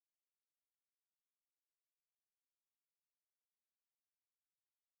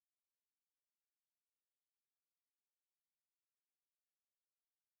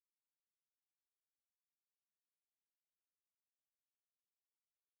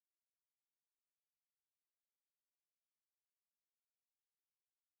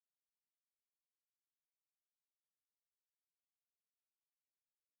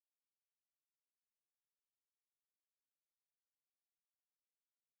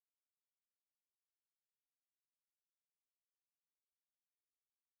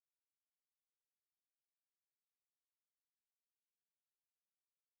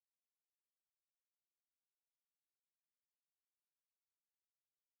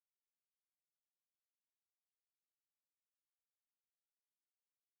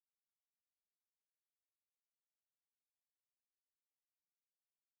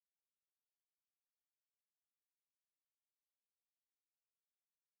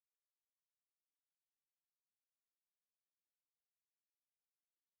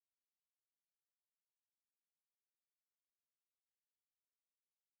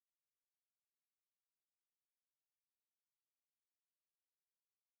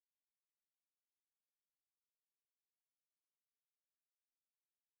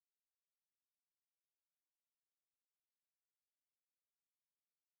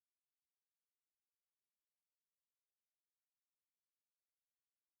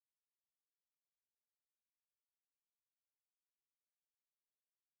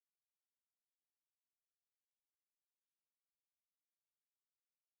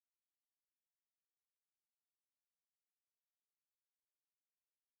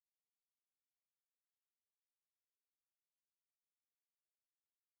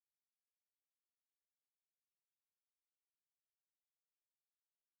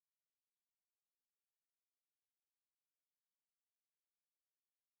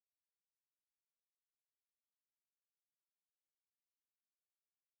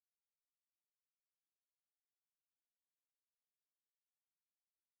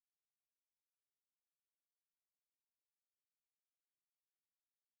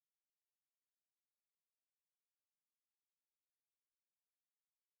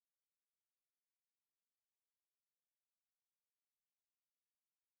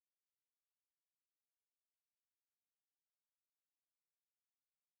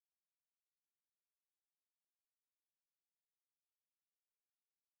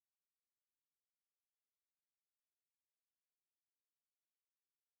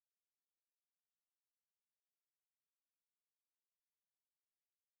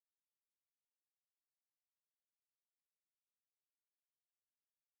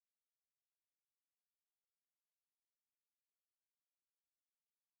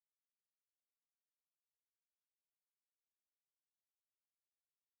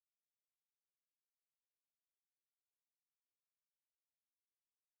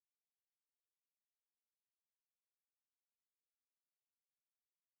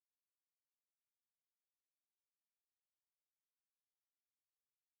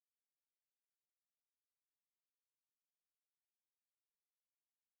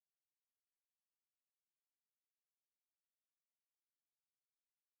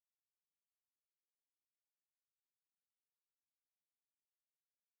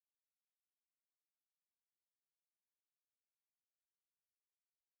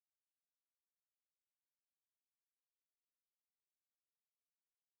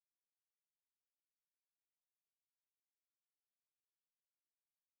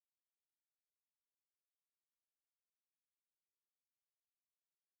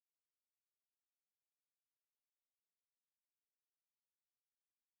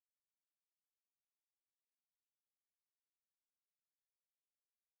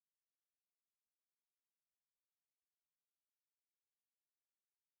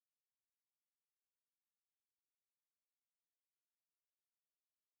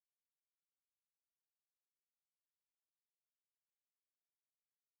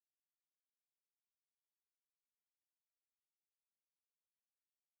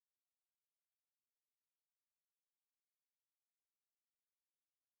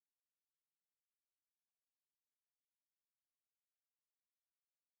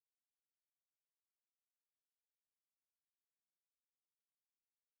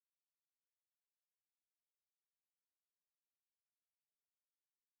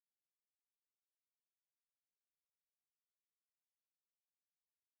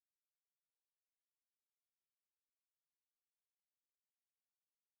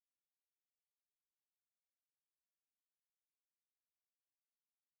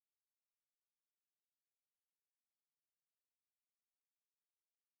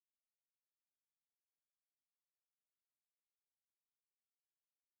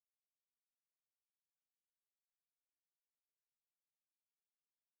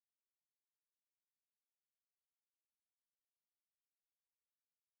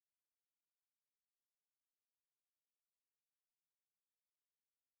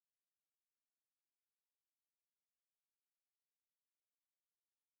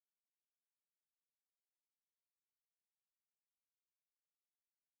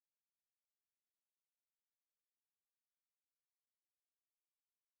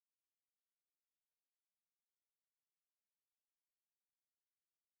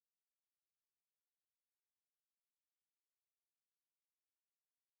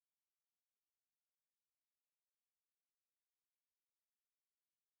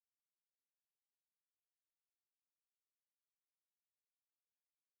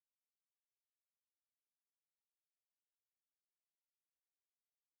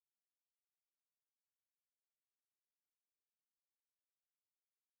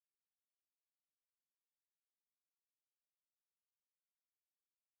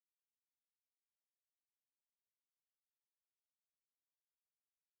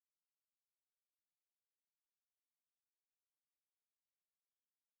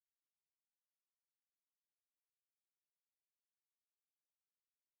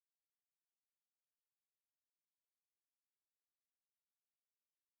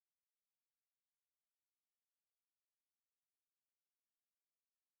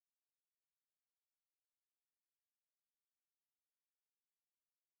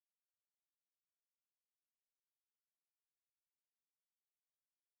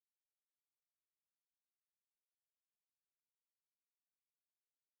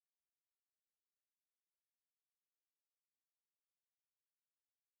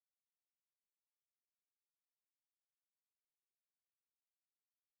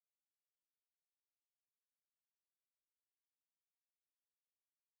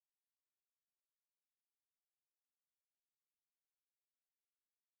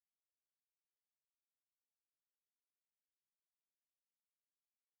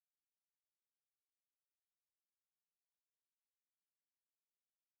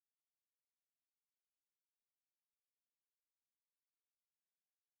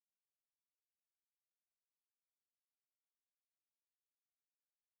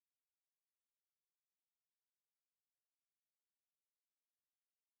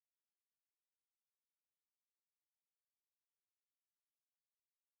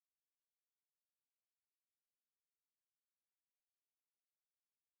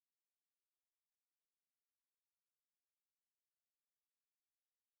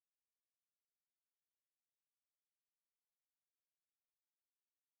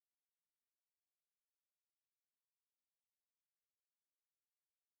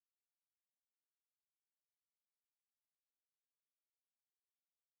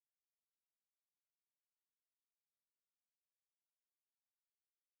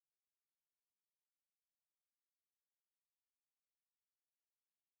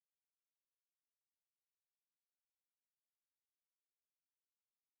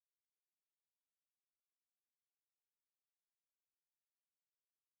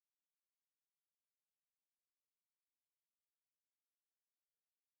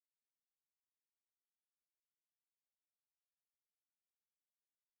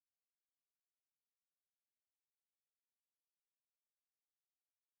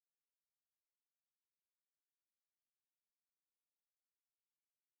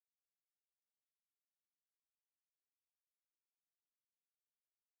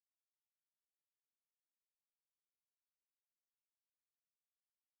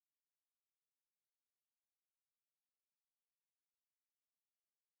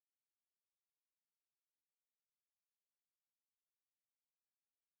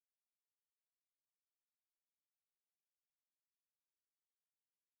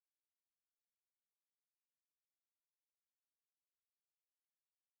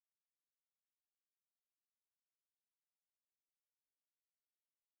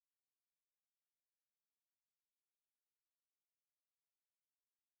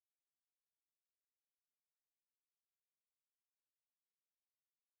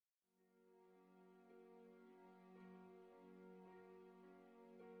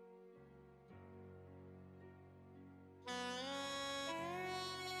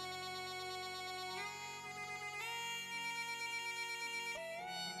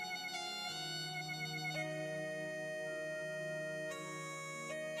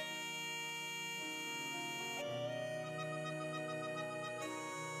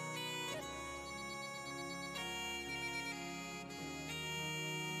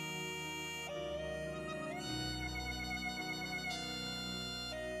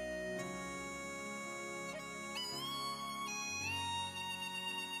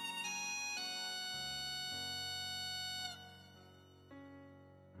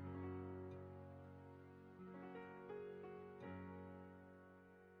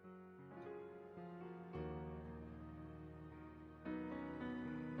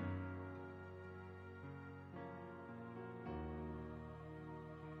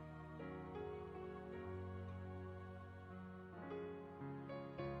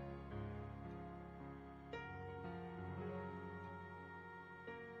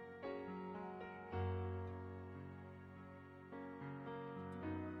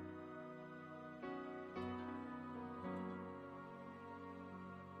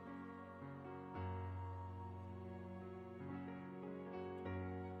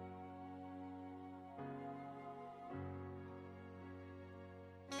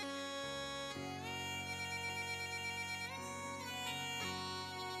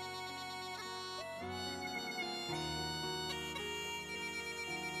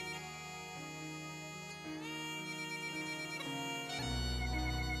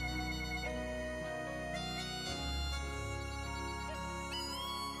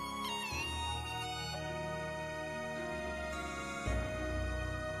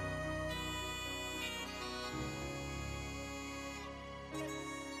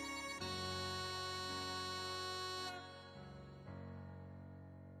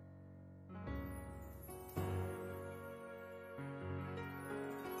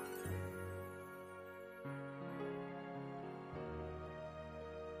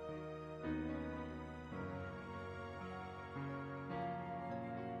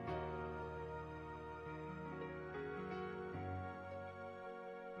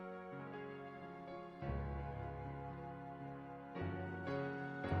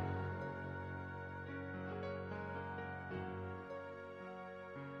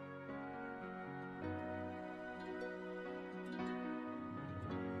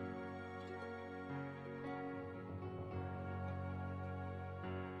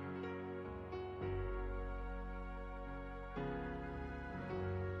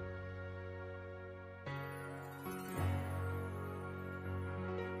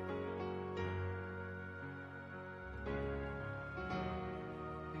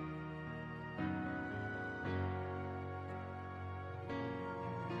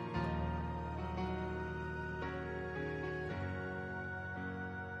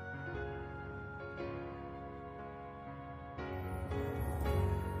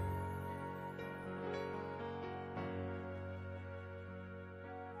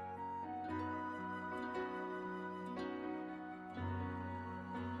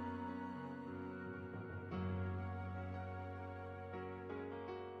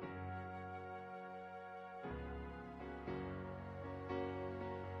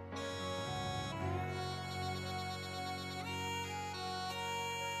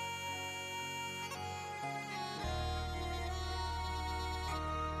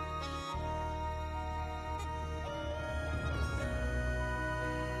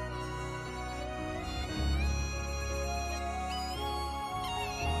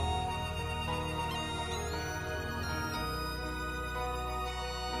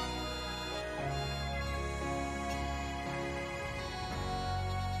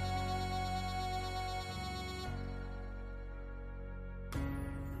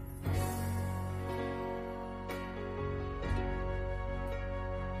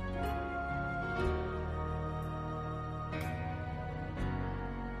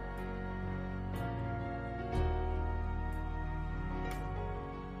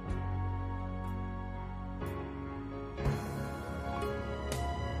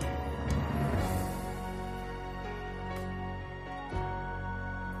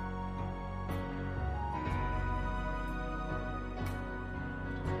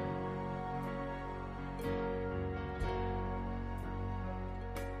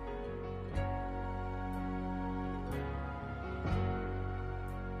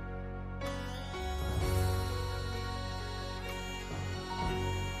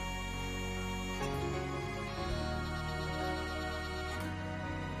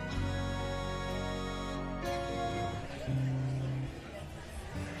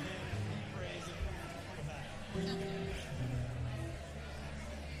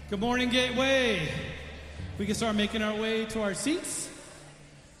Good morning, Gateway. We can start making our way to our seats.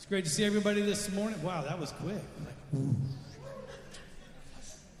 It's great to see everybody this morning. Wow, that was quick.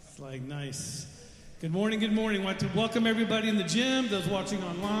 It's like nice. Good morning, good morning. I want to welcome everybody in the gym, those watching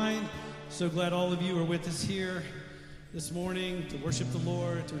online. So glad all of you are with us here this morning to worship the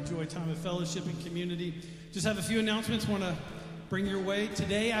Lord, to enjoy time of fellowship and community. Just have a few announcements I want to bring your way.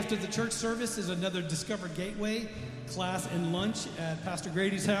 Today, after the church service, is another Discover Gateway class and lunch at Pastor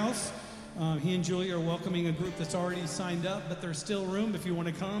Grady's house. He and Julie are welcoming a group that's already signed up, but there's still room if you want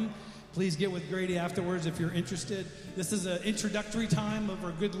to come. Please get with Grady afterwards if you're interested. This is an introductory time of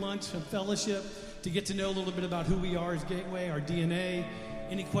our good lunch and fellowship to get to know a little bit about who we are as Gateway, our DNA,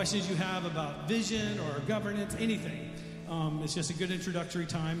 any questions you have about vision or governance, anything. It's just a good introductory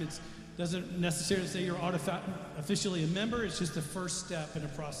time. It doesn't necessarily say you're officially a member. It's just the first step in a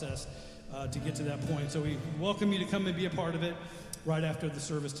process to get to that point. So we welcome you to come and be a part of it right after the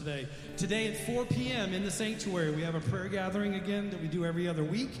service today. Today at 4 p.m. in the sanctuary, we have a prayer gathering again that we do every other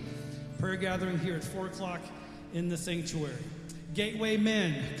week. Prayer gathering here at 4 o'clock in the sanctuary. Gateway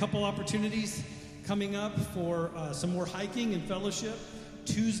Men, a couple opportunities coming up for some more hiking and fellowship.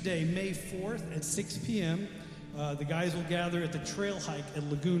 Tuesday, May 4th at 6 p.m., the guys will gather at the trail hike at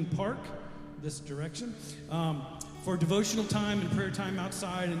Lagoon Park, this direction, for devotional time and prayer time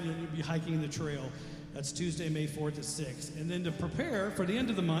outside, and you'll be hiking the trail. That's Tuesday, May 4th at 6. And then to prepare for the end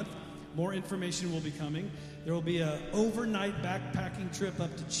of the month, more information will be coming. There will be an overnight backpacking trip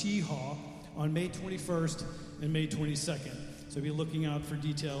up to Cheehaw on May 21st and May 22nd. So be looking out for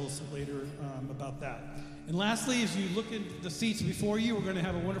details later about that. And lastly, as you look at the seats before you, we're going to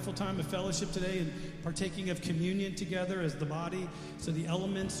have a wonderful time of fellowship today and partaking of communion together as the body. So the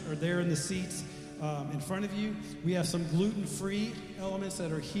elements are there in the seats in front of you. We have some gluten-free elements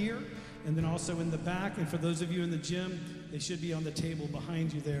that are here and then also in the back. And for those of you in the gym, they should be on the table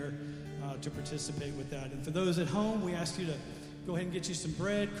behind you there to participate with that. And for those at home, we ask you to go ahead and get you some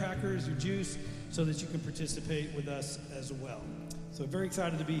bread, crackers, or juice so that you can participate with us as well. So very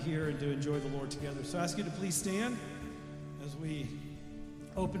excited to be here and to enjoy the Lord together. So I ask you to please stand as we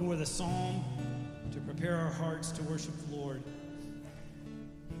open with a psalm to prepare our hearts to worship the Lord.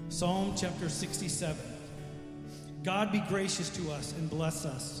 Psalm chapter 67. God be gracious to us and bless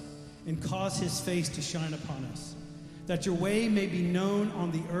us and cause his face to shine upon us, that your way may be known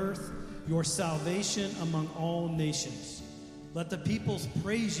on the earth, your salvation among all nations. Let the peoples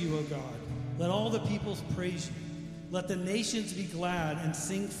praise you, O God. Let all the peoples praise you. Let the nations be glad and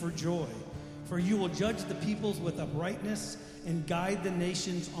sing for joy, for you will judge the peoples with uprightness and guide the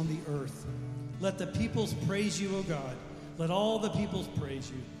nations on the earth. Let the peoples praise you, O God. Let all the peoples praise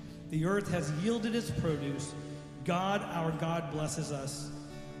you. The earth has yielded its produce. God, our God, blesses us.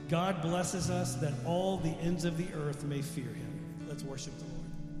 God blesses us that all the ends of the earth may fear him. Let's worship the Lord.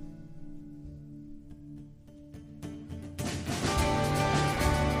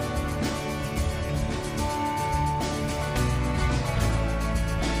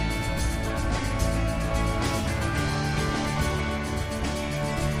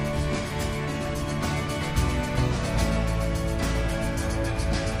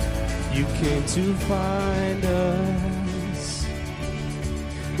 You came to find us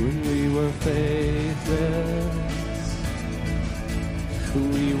when we were faithless.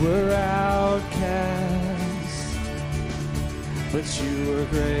 We were outcasts, but you were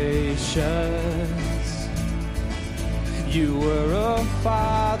gracious. You were a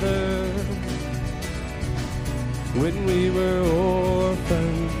father when we were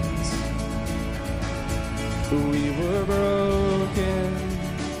orphans. We were broken,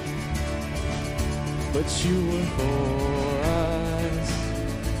 but you were for us.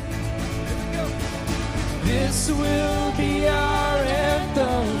 This will be our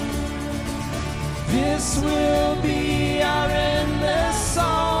anthem. This will be our endless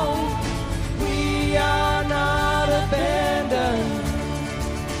song. We are not abandoned.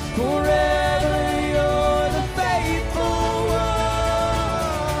 Forever you're the faithful one.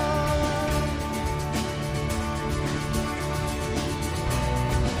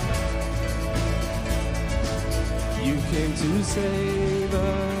 You came to save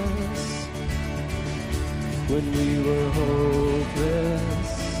us when we were hopeless.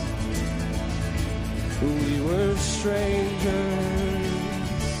 We were strangers,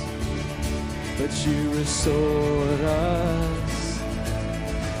 but you restored us.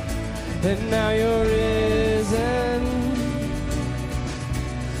 And now you're risen.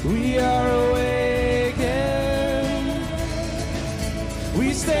 We are awakened.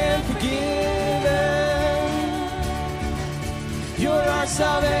 We stand forgiven. You're our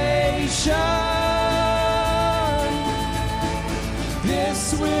salvation.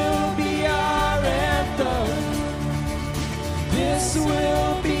 This will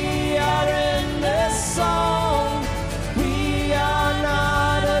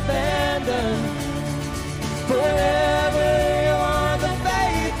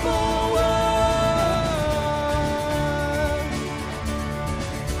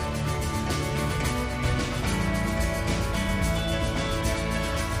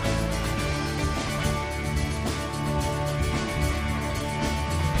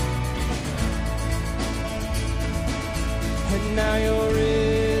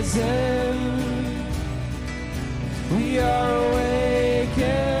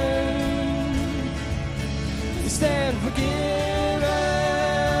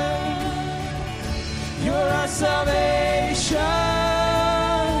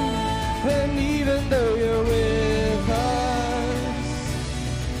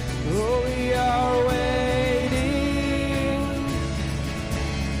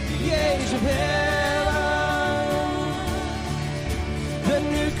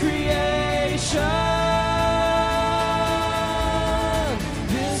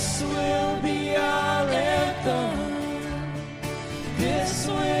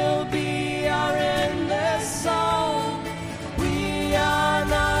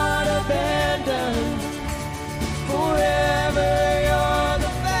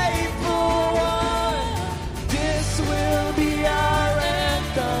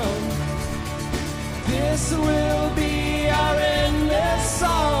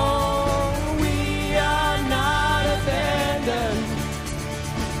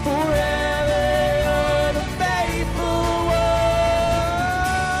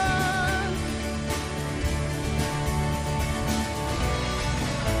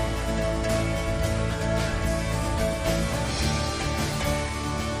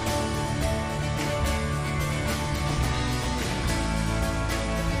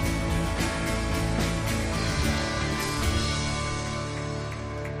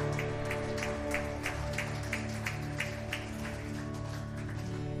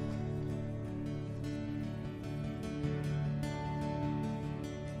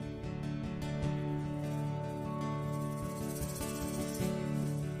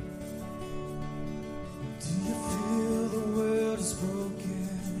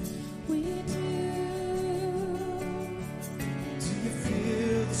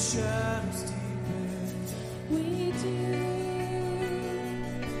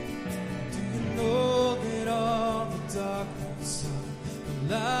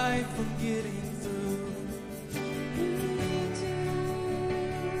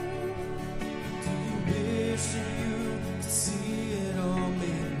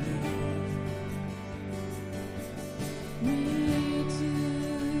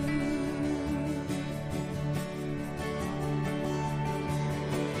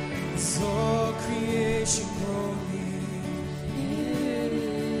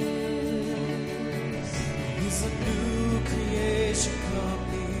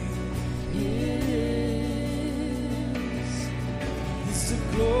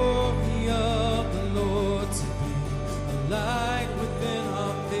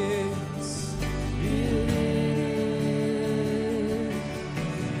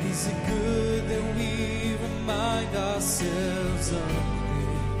ourselves up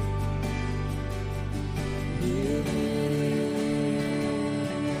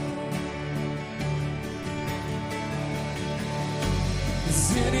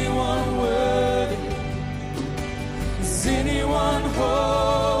Is anyone worthy? Is anyone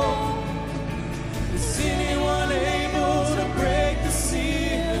whole? Is anyone able to break the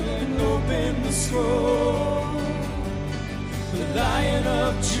seal and open the scroll? The Lion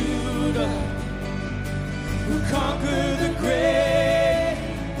of Judah, who conquered the grave.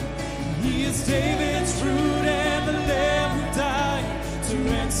 He is David's fruit and the Lamb who died to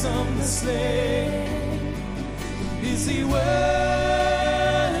ransom the slave. Is he worthy?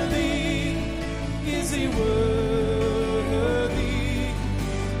 Is he worthy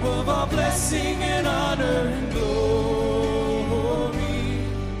of our blessing and honor and glory?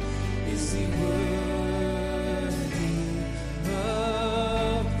 Is he worthy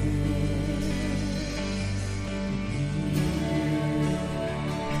of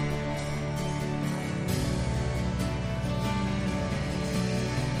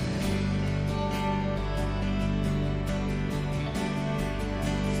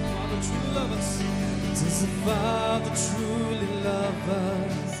Does the Father truly love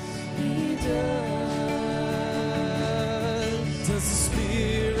us? He does. Does the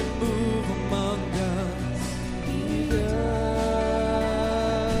Spirit move among us? He does.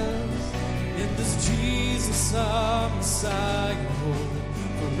 And does Jesus, our Messiah, hold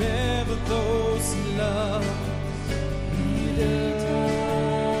forever those he loves? He does.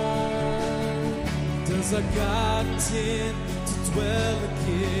 Does our God intend to dwell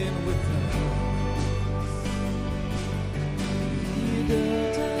again with us?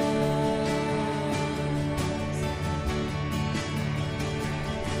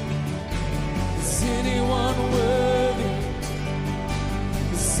 Is anyone worthy?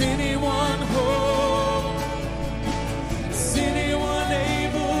 Is anyone whole? Is anyone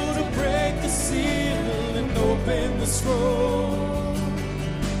able to break the seal and open the scroll?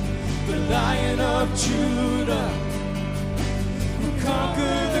 The Lion of Judah, who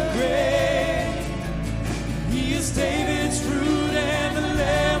conquered the grave. He is David's fruit and the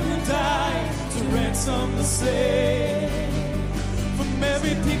Lamb who died to ransom the slave. From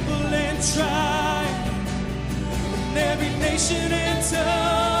every people and tribe, from every nation and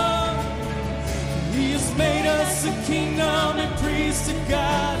tongue, he has made us a kingdom and priests to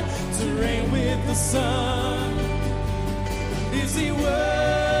God to reign with the Son. Is he worthy?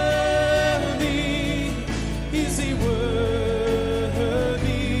 Is he worthy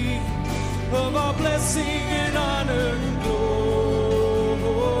of our blessing and honor and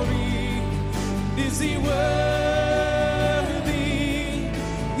glory? Is he worthy?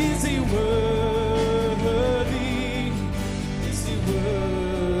 Is he worthy? Is he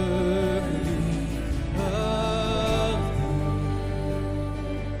worthy of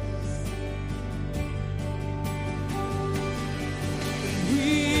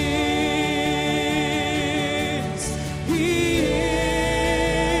He is. He is.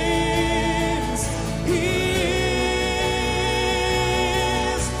 He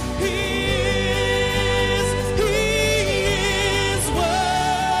is. He is. He is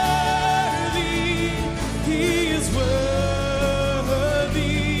worthy. He is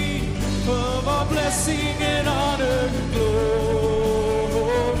worthy of our blessing and honor and glory.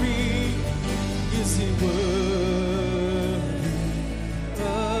 Is he worthy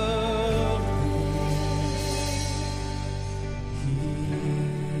of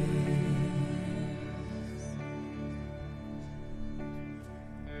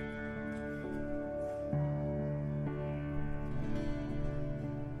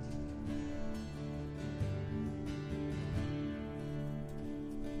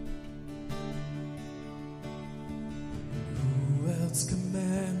Who else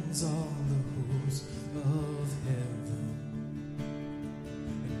commands all the hosts of heaven?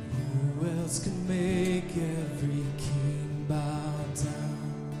 And who else can make every king bow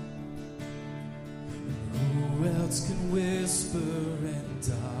down? And who else can whisper and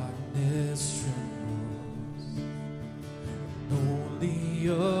darkness trembles? Only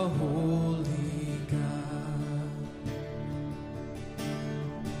a holy God.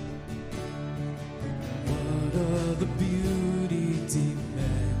 What other beauty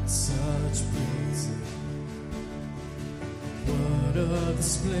demands such praise? What other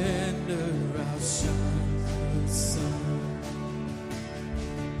splendor outshines the sun?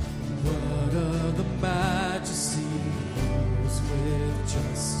 What other majesty rules with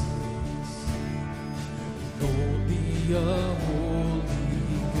justice? Only a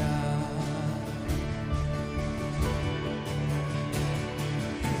holy God.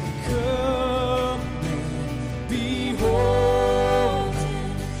 Come and behold.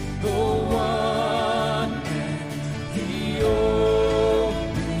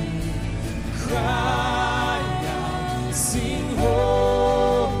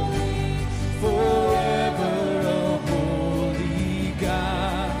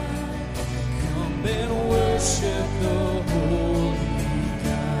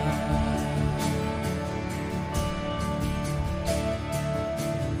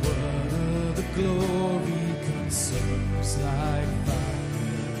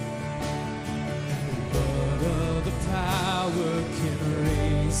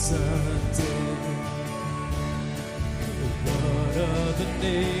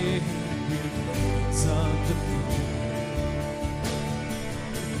 stand with hands undefeated.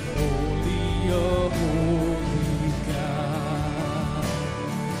 Holy, a holy God.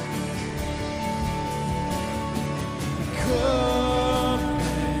 Come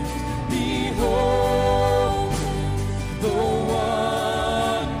and behold the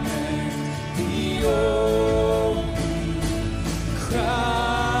one and the only.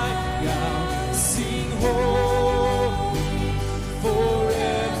 Cry out, sing holy,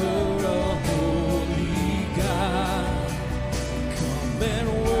 forever a holy God. Come and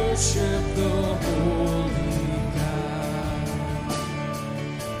worship the holy God.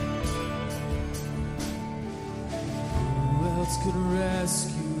 Who else could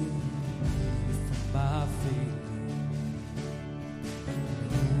rescue me from my failing?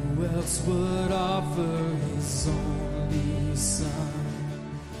 Who else would offer his only son?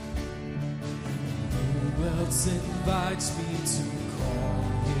 Who else invites me to call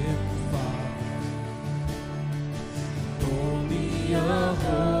him Father? Holy, a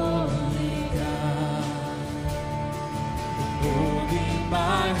holy God. Holy,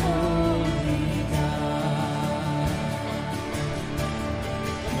 my holy God.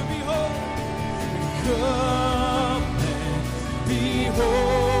 Come and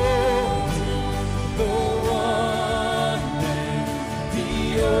behold the one and the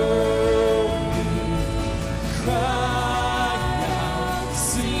only. Cry out,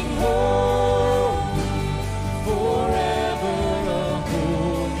 sing holy, forever a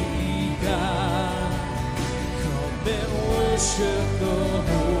holy God. Come and worship the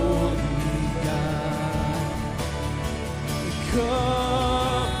holy God.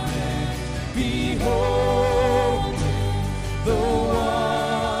 Come and behold the one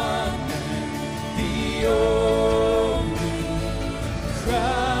and the only.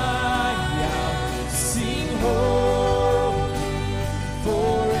 Cry out, sing holy,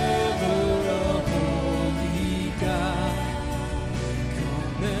 forever a holy God.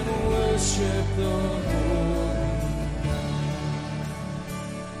 Come and worship the holy God.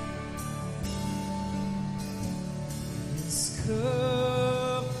 Yes,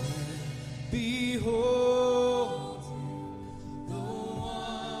 come and behold the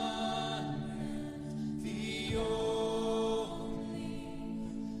one and the only.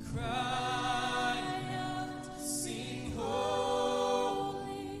 Cry out, sing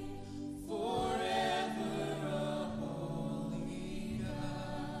holy, forever a holy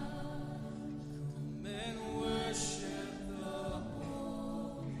God. Come and worship the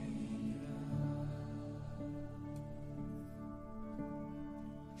holy God.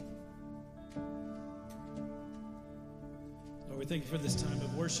 Lord, we thank you for this time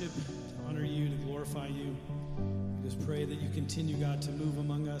of worship, to honor you, to glorify you. We just pray that you continue, God, to move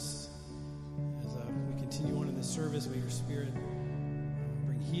among us as we continue on in this service. May your Spirit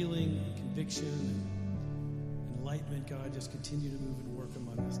bring healing and conviction and enlightenment, God. Just continue to move and work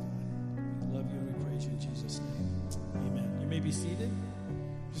among us, God. We love you and we praise you in Jesus' name. Amen. You may be seated.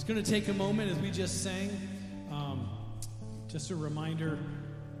 Just going to take a moment as we just sang. Just a reminder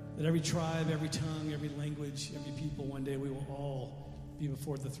that every tribe, every tongue, every language, every people, one day we will all be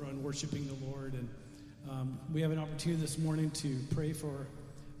before the throne worshiping the Lord. And we have an opportunity this morning to pray for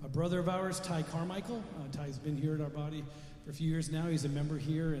a brother of ours, Ty Carmichael. Ty's been here at our body for a few years now. He's a member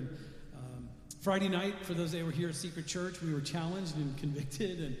here. And Friday night, for those that were here at Secret Church, we were challenged and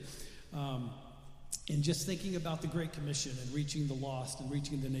convicted and just thinking about the Great Commission and reaching the lost and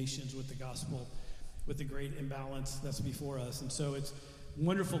reaching the nations with the gospel, with the great imbalance that's before us. And so it's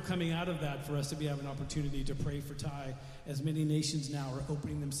wonderful coming out of that for us to have an opportunity to pray for Ty, as many nations now are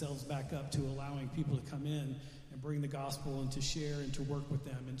opening themselves back up to allowing people to come in and bring the gospel and to share and to work with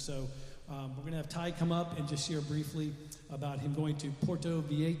them. And so we're going to have Ty come up and just share briefly about him going to Puerto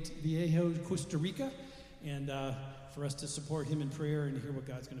Viejo, Costa Rica, and for us to support him in prayer and hear what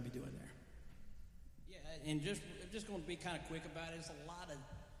God's going to be doing there. Yeah, and just going to be kind of quick about it. There's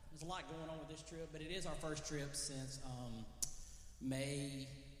a lot going on with this trip, but it is our first trip since May.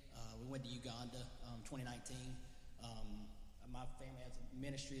 We went to Uganda, 2019. My family has a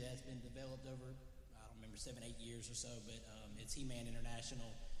ministry that's been developed over, I don't remember, 7-8 years or so, but it's He-Man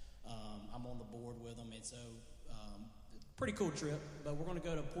International. I'm on the board with them, and so pretty cool trip. But we're going to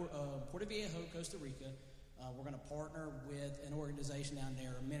go to Puerto Viejo, Costa Rica. We're going to partner with an organization down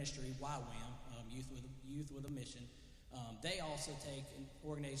there, a ministry, YWAM, Youth with a Mission. They also take an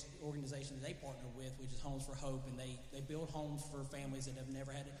organization that they partner with, which is Homes for Hope, and they build homes for families that have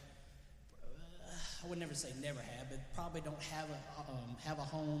never had it. I would never say never had, but probably don't have a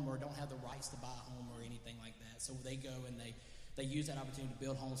home or don't have the rights to buy a home or anything like that. So they go and they use that opportunity to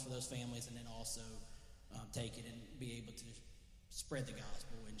build homes for those families, and then also take it and be able to spread the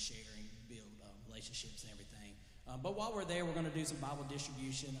gospel and sharing, build relationships and everything. But while we're there, we're going to do some Bible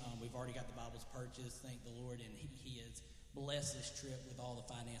distribution. We've already got the Bibles purchased, thank the Lord, and He has blessed this trip with all the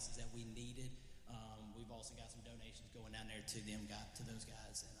finances that we needed. We've also got some donations going down there to those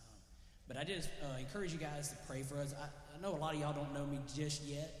guys. But I just encourage you guys to pray for us. I know a lot of y'all don't know me just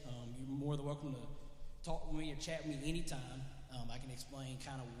yet. You're more than welcome to talk with me or chat with me anytime. I can explain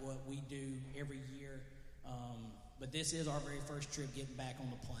kind of what we do every year. But this is our very first trip getting back on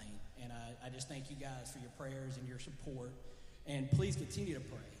the plane. And I just thank you guys for your prayers and your support. And please continue to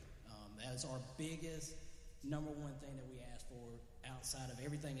pray. That is our biggest, number one thing that we ask for outside of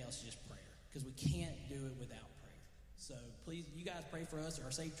everything else, just prayer. Because we can't do it without prayer. So please, you guys pray for us,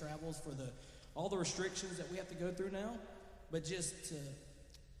 our safe travels, for all the restrictions that we have to go through now. But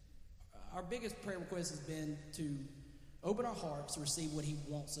our biggest prayer request has been to open our hearts to receive what He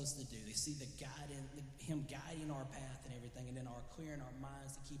wants us to do. They see Him guiding our path and everything, and then clearing our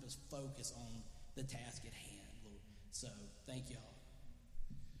minds to keep us focused on the task at hand, Lord. So, thank y'all.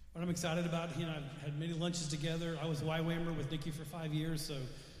 What I'm excited about, He and I've had many lunches together. I was YWAMer with Nikki for 5 years, so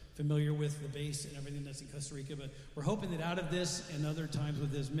familiar with the base and everything that's in Costa Rica. But we're hoping that out of this and other times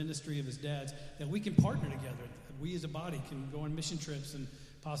with his ministry of his dad's, that we can partner together. We as a body can go on mission trips and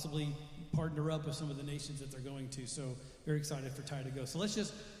possibly partner up with some of the nations that they're going to. So very excited for Ty to go. So let's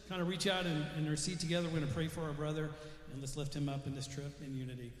just kind of reach out and intercede together. We're going to pray for our brother, and let's lift him up in this trip in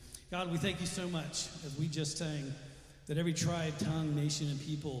unity. God, we thank you so much, as we just sang, that every tribe, tongue, nation, and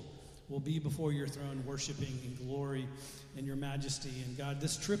people will be before your throne worshiping in glory and your majesty. And God,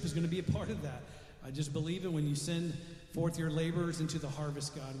 this trip is going to be a part of that. I just believe it when you send forth your laborers into the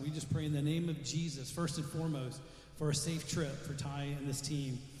harvest, God. We just pray in the name of Jesus, first and foremost, for a safe trip for Ty and this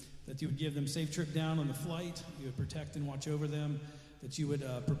team, that you would give them safe trip down on the flight, you would protect and watch over them, that you would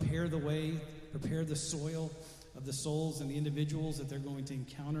prepare the way, prepare the soil of the souls and the individuals that they're going to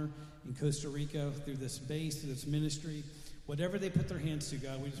encounter in Costa Rica through this base, through this ministry. Whatever they put their hands to,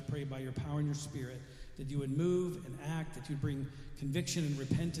 God, we just pray by your power and your spirit that you would move and act, that you'd bring conviction and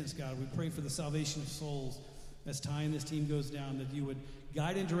repentance, God. We pray for the salvation of souls as Ty and this team goes down, that you would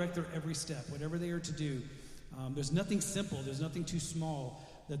guide and direct their every step, whatever they are to do. There's nothing simple, there's nothing too small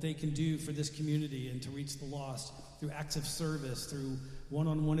that they can do for this community and to reach the lost through acts of service, through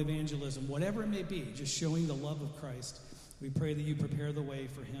one-on-one evangelism, whatever it may be, just showing the love of Christ. We pray that you prepare the way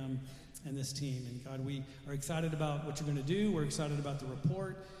for him and this team. And God, we are excited about what you're going to do. We're excited about the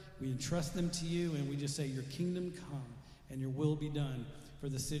report. We entrust them to you, and we just say, your kingdom come and your will be done for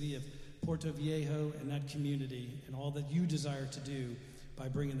the city of Puerto Viejo and that community and all that you desire to do by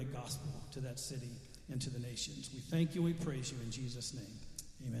bringing the gospel to that city and to the nations. We thank you and we praise you in Jesus' name.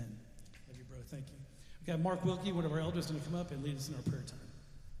 Amen. Love you, bro. Thank you. We've got Mark Wilkie, one of our elders, going to come up and lead us in our prayer time.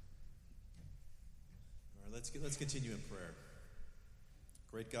 All right, let's continue in prayer.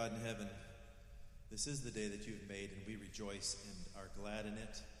 Great God in heaven, this is the day that you have made, and we rejoice and are glad in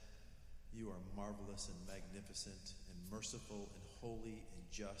it. You are marvelous and magnificent and merciful and holy and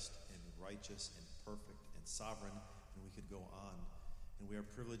just and righteous and perfect and sovereign, and we could go on. And we are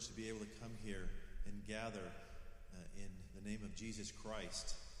privileged to be able to come here and gather in the name of Jesus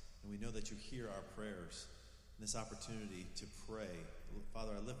Christ. And we know that you hear our prayers and this opportunity to pray.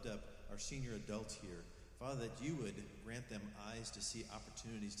 Father, I lift up our senior adults here. Father, that you would grant them eyes to see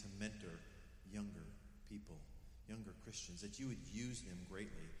opportunities to mentor younger people, younger Christians, that you would use them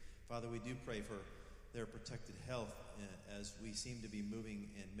greatly. Father, we do pray for their protected health as we seem to be moving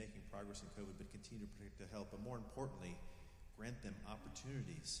and making progress in COVID, but continue to protect their health. But more importantly, grant them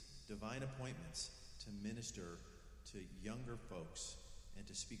opportunities, divine appointments to minister to younger folks and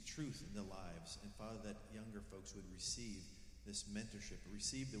to speak truth in their lives. And Father, that younger folks would receive this mentorship,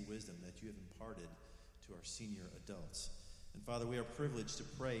 receive the wisdom that you have imparted to our senior adults. And Father, we are privileged to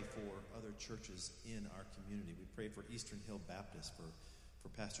pray for other churches in our community. We pray for Eastern Hill Baptist, for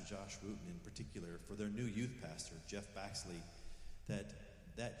Pastor Josh Wooten in particular, for their new youth pastor, Jeff Baxley,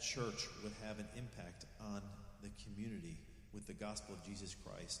 that church would have an impact on the community with the gospel of Jesus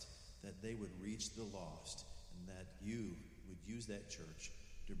Christ, that they would reach the lost, and that you would use that church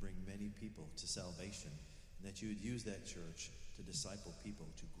to bring many people to salvation, and that you would use that church to disciple people,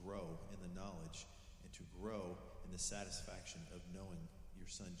 to grow in the knowledge and to grow in the satisfaction of knowing your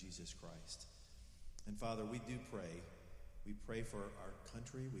Son, Jesus Christ. And Father, we do pray. We pray for our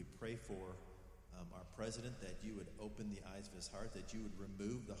country. We pray for our president, that you would open the eyes of his heart, that you would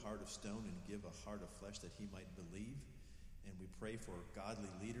remove the heart of stone and give a heart of flesh that he might believe. And we pray for godly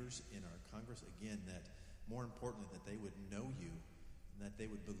leaders in our Congress, again, that more importantly, that they would know you and that they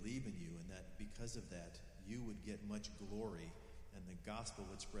would believe in you, and that because of that, you would get much glory and the gospel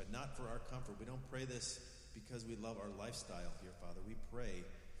would spread, not for our comfort. We don't pray this because we love our lifestyle here, Father. We pray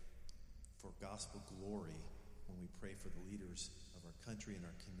for gospel glory when we pray for the leaders of our country and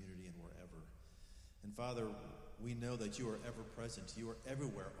our community and wherever. And Father, we know that you are ever present. You are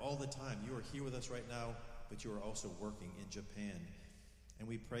everywhere all the time. You are here with us right now, but you are also working in Japan. And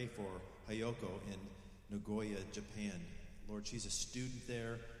we pray for Hayoko in Nagoya, Japan. Lord, she's a student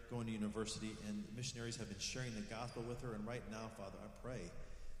there, going to university, and missionaries have been sharing the gospel with her. And right now, Father, I pray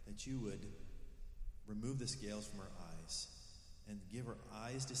that you would remove the scales from her eyes and give her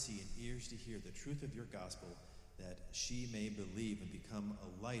eyes to see and ears to hear the truth of your gospel, that she may believe and become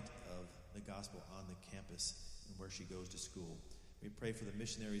a light of the gospel on the campus and where she goes to school. We pray for the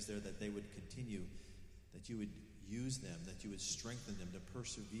missionaries there, that they would continue, that you would use them, that you would strengthen them to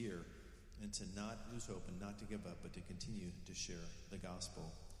persevere and to not lose hope and not to give up, but to continue to share the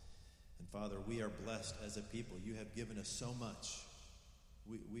gospel. And Father, we are blessed as a people. You have given us so much.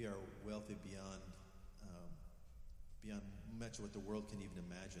 We are wealthy beyond much of what the world can even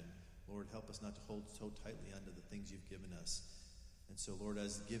imagine. Lord, help us not to hold so tightly onto the things you've given us. And so, Lord,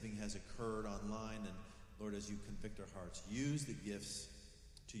 as giving has occurred online, and Lord, as you convict our hearts, use the gifts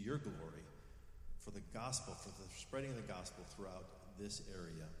to your glory for the gospel, for the spreading of the gospel throughout this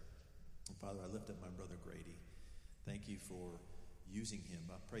area. And Father, I lift up my brother Grady. Thank you for using him.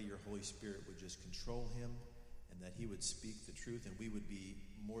 I pray your Holy Spirit would just control him, and that he would speak the truth, and we would be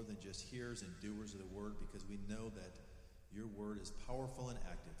more than just hearers and doers of the word, because we know that your word is powerful and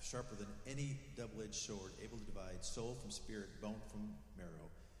active, sharper than any double-edged sword, able to divide soul from spirit, bone from marrow,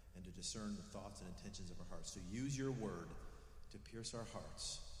 and to discern the thoughts and intentions of our hearts. So use your word to pierce our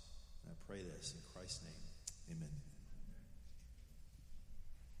hearts. And I pray this in Christ's name. Amen.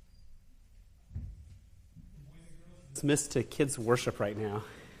 It's missed to kids' worship right now.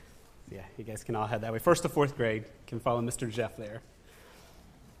 Yeah, you guys can all head that way. 1st to 4th grade can follow Mr. Jeff there.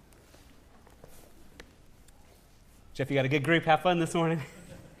 Jeff, you got a good group? Have fun this morning?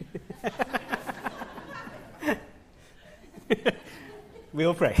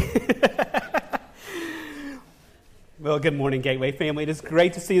 We'll pray. Well, good morning, Gateway family. It is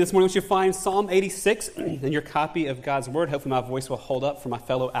great to see you this morning. You find Psalm 86 in your copy of God's Word. Hopefully my voice will hold up for my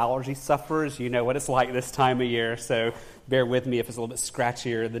fellow allergy sufferers. You know what it's like this time of year, so bear with me if it's a little bit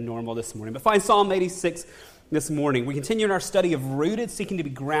scratchier than normal this morning. But find Psalm 86 this morning. We continue in our study of Rooted, seeking to be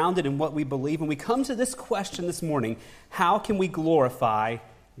grounded in what we believe. And we come to this question this morning: how can we glorify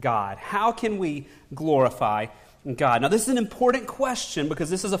God? How can we glorify God? Now, this is an important question because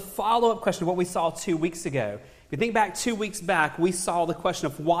this is a follow-up question of what we saw 2 weeks ago. If you think back 2 weeks back, we saw the question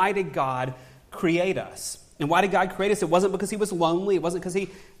of why did God create us? And why did God create us? It wasn't because he was lonely. It wasn't because he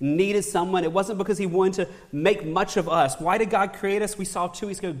needed someone. It wasn't because he wanted to make much of us. Why did God create us? We saw 2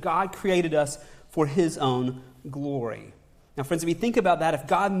 weeks ago, God created us for his own glory. Now, friends, if you think about that, if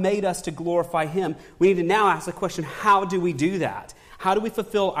God made us to glorify him, we need to now ask the question, how do we do that? How do we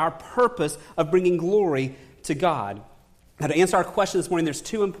fulfill our purpose of bringing glory to God? Now, to answer our question this morning, there's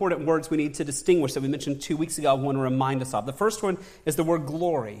two important words we need to distinguish that we mentioned 2 weeks ago I want to remind us of. The first one is the word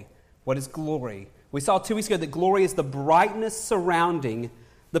glory. What is glory? We saw 2 weeks ago that glory is the brightness surrounding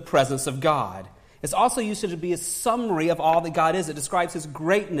the presence of God. It's also used to be a summary of all that God is. It describes his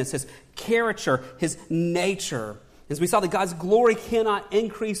greatness, his character, his nature. As we saw that God's glory cannot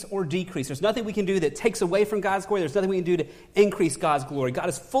increase or decrease. There's nothing we can do that takes away from God's glory. There's nothing we can do to increase God's glory. God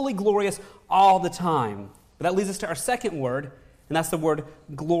is fully glorious all the time. But that leads us to our second word, and that's the word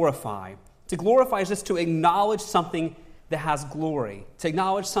glorify. To glorify is just to acknowledge something that has glory. To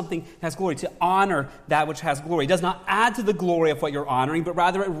acknowledge something that has glory. To honor that which has glory. It does not add to the glory of what you're honoring, but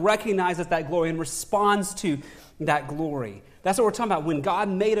rather it recognizes that glory and responds to that glory. That's what we're talking about. When God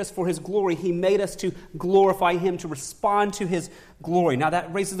made us for his glory, he made us to glorify him, to respond to his glory. Now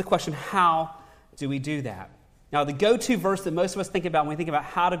that raises the question, how do we do that? Now, the go-to verse that most of us think about when we think about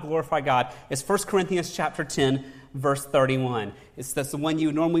how to glorify God is 1 Corinthians chapter 10, verse 31. That's the one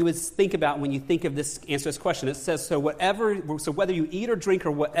you normally would think about when you think of this answer to this question. It says, so whether you eat or drink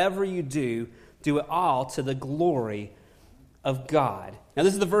or whatever you do, do it all to the glory of God. Now,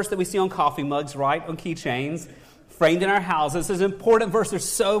 this is the verse that we see on coffee mugs, right? On keychains, framed in our houses. This is an important verse. There's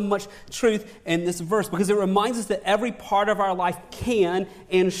so much truth in this verse because it reminds us that every part of our life can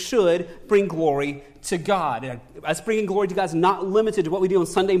and should bring glory to God. Us bringing glory to God is not limited to what we do on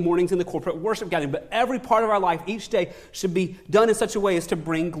Sunday mornings in the corporate worship gathering, but every part of our life each day should be done in such a way as to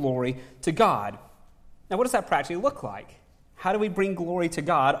bring glory to God. Now, what does that practically look like? How do we bring glory to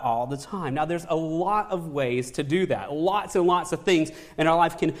God all the time? Now, there's a lot of ways to do that. Lots and lots of things in our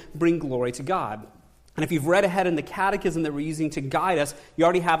life can bring glory to God. And if you've read ahead in the catechism that we're using to guide us, you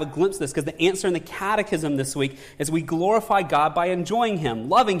already have a glimpse of this, because the answer in the catechism this week is we glorify God by enjoying Him,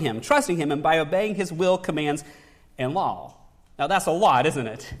 loving Him, trusting Him, and by obeying His will, commands, and law. Now that's a lot, isn't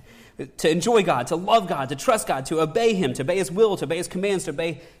it? To enjoy God, to love God, to trust God, to obey Him, to obey His will, to obey His commands, to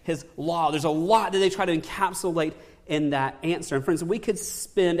obey His law. There's a lot that they try to encapsulate in that answer. And friends, we could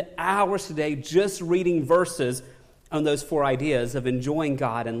spend hours today just reading verses on those four ideas of enjoying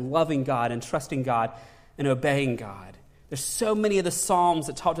God and loving God and trusting God and obeying God. There's so many of the Psalms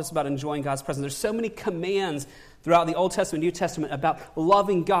that talk to us about enjoying God's presence. There's so many commands throughout the Old Testament, New Testament about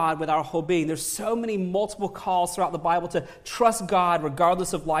loving God with our whole being. There's so many multiple calls throughout the Bible to trust God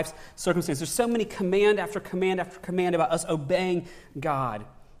regardless of life's circumstances. There's so many command after command after command about us obeying God.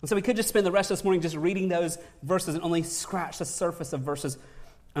 And so we could just spend the rest of this morning just reading those verses and only scratch the surface of verses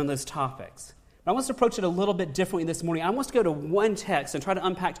on those topics. But I want us to approach it a little bit differently this morning. I want us to go to one text and try to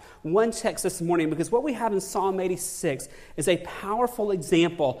unpack one text this morning, because what we have in Psalm 86 is a powerful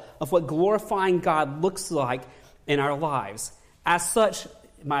example of what glorifying God looks like in our lives. As such,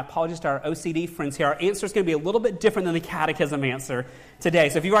 my apologies to our OCD friends here, our answer is going to be a little bit different than the catechism answer today.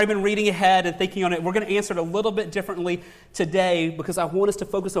 So if you've already been reading ahead and thinking on it, we're going to answer it a little bit differently today, because I want us to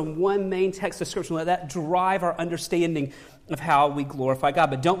focus on one main text of Scripture and let that drive our understanding of how we glorify God.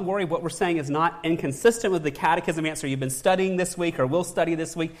 But don't worry, what we're saying is not inconsistent with the catechism answer you've been studying this week or will study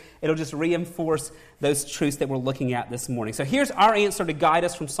this week. It'll just reinforce those truths that we're looking at this morning. So here's our answer to guide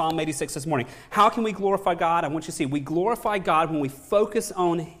us from Psalm 86 this morning. How can we glorify God? I want you to see we glorify God when we focus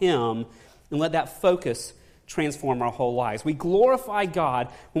on Him and let that focus transform our whole lives. We glorify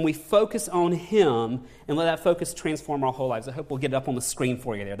God when we focus on Him and let that focus transform our whole lives. I hope we'll get it up on the screen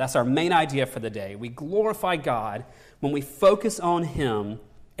for you there. That's our main idea for the day. We glorify God when we focus on Him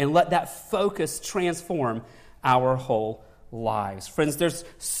and let that focus transform our whole lives. Friends, there's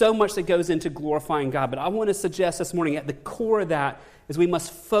so much that goes into glorifying God, but I want to suggest this morning at the core of that is we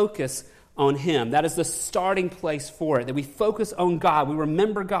must focus on Him. That is the starting place for it, that we focus on God, we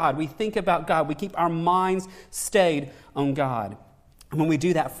remember God, we think about God, we keep our minds stayed on God. And when we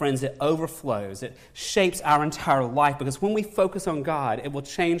do that, friends, it overflows, it shapes our entire life, because when we focus on God, it will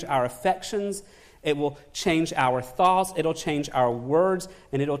change our affections, it will change our thoughts, it'll change our words,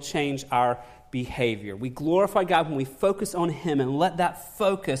 and it'll change our behavior. We glorify God when we focus on Him and let that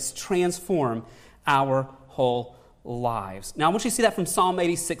focus transform our whole lives. Now, I want you to see that from Psalm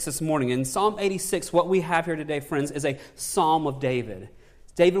 86 this morning. In Psalm 86, what we have here today, friends, is a Psalm of David.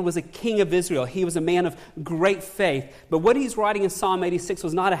 David was a king of Israel. He was a man of great faith. But what he's writing in Psalm 86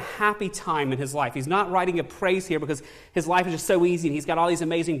 was not a happy time in his life. He's not writing a praise here because his life is just so easy and he's got all these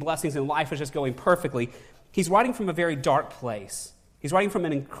amazing blessings and life is just going perfectly. He's writing from a very dark place. He's writing from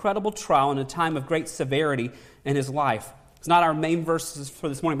an incredible trial in a time of great severity in his life. It's not our main verses for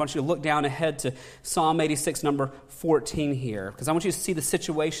this morning. I want you to look down ahead to Psalm 86, number 14 here, because I want you to see the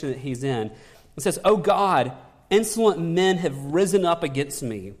situation that he's in. It says, "O God, insolent men have risen up against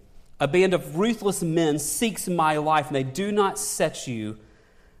me. A band of ruthless men seeks my life, and they do not set you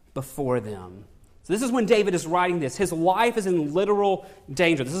before them." So this is when David is writing this. His life is in literal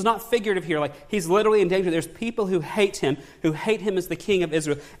danger. This is not figurative here. Like, he's literally in danger. There's people who hate him as the king of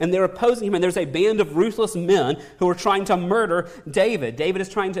Israel, and they're opposing him, and there's a band of ruthless men who are trying to murder David. David is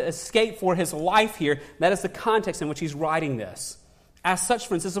trying to escape for his life here. That is the context in which he's writing this. As such,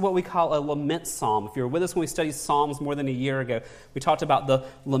 friends, this is what we call a lament psalm. If you were with us when we studied Psalms more than a year ago, we talked about the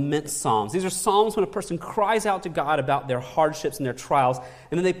lament psalms. These are psalms when a person cries out to God about their hardships and their trials,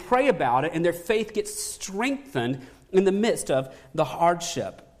 and then they pray about it, and their faith gets strengthened in the midst of the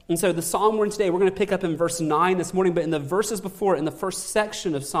hardship. And so the psalm we're in today, we're going to pick up in verse 9 this morning, but in the verses before, in the first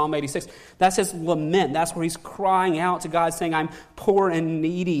section of Psalm 86, that's his lament. That's where he's crying out to God, saying, "I'm poor and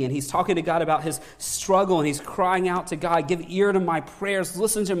needy." And he's talking to God about his struggle, and he's crying out to God, "Give ear to my prayers,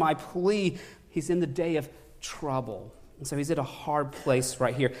 listen to my plea." He's in the day of trouble. And so he's at a hard place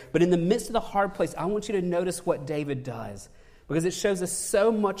right here. But in the midst of the hard place, I want you to notice what David does, because it shows us so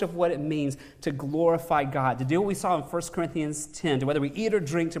much of what it means to glorify God, to do what we saw in 1 Corinthians 10, to whether we eat or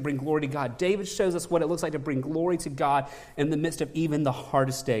drink to bring glory to God. David shows us what it looks like to bring glory to God in the midst of even the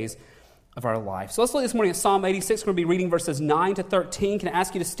hardest days of our life. So let's look this morning at Psalm 86. We're going to be reading verses 9 to 13. Can I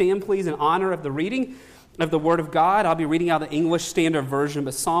ask you to stand, please, in honor of the reading of the Word of God? I'll be reading out the English Standard Version,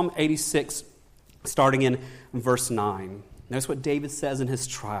 but Psalm 86, starting in verse 9. Notice what David says in his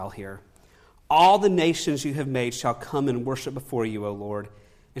trial here. "All the nations you have made shall come and worship before you, O Lord,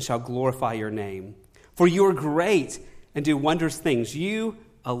 and shall glorify your name. For you are great and do wondrous things. You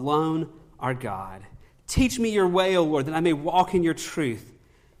alone are God. Teach me your way, O Lord, that I may walk in your truth.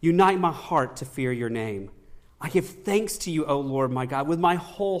 Unite my heart to fear your name. I give thanks to you, O Lord, my God, with my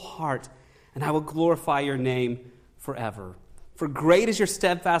whole heart. and I will glorify your name forever. For great is your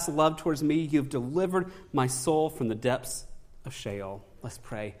steadfast love towards me. You have delivered my soul from the depths of Sheol. Let's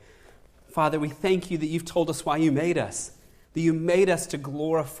pray. Father, we thank you that you've told us why you made us, that you made us to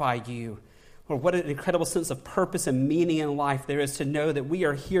glorify you. Lord, what an incredible sense of purpose and meaning in life there is to know that we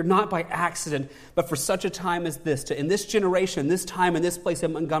are here not by accident, but for such a time as this, to in this generation, this time, in this place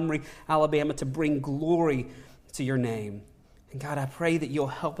in Montgomery, Alabama, to bring glory to your name. And God, I pray that you'll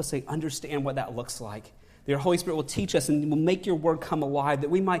help us to understand what that looks like. That your Holy Spirit will teach us and will make your word come alive, that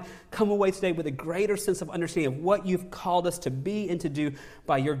we might come away today with a greater sense of understanding of what you've called us to be and to do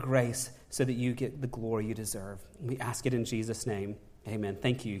by your grace so that you get the glory you deserve. And we ask it in Jesus' name. Amen.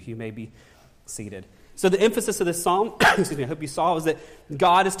 Thank you. You may be seated. So the emphasis of this psalm, excuse me, I hope you saw, is that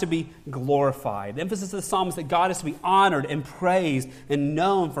God is to be glorified. The emphasis of the psalm is that God is to be honored and praised and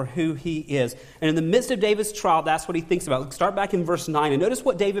known for who he is. And in the midst of David's trial, that's what he thinks about. Let's start back in verse 9 and notice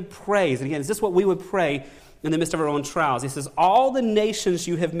what David prays. And again, is this what we would pray in the midst of our own trials? He says, all the nations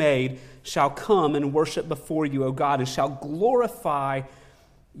you have made shall come and worship before you, O God, and shall glorify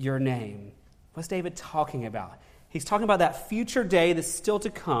your name. What's David talking about? He's talking about that future day that's still to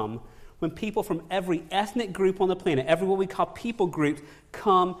come when people from every ethnic group on the planet, every what we call people groups,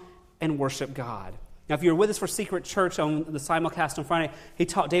 come and worship God. Now, if you were with us for Secret Church on the simulcast on Friday,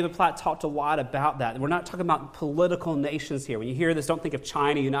 David Platt talked a lot about that. We're not talking about political nations here. When you hear this, don't think of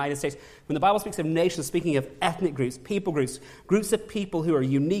China, United States. When the Bible speaks of nations, speaking of ethnic groups, people groups, groups of people who are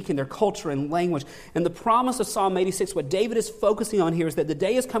unique in their culture and language. And the promise of Psalm 86, what David is focusing on here is that the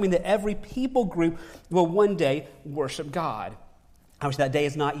day is coming that every people group will one day worship God. Obviously, that day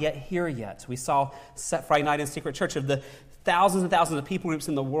is not yet here yet. We saw Friday night in Secret Church of the thousands and thousands of people groups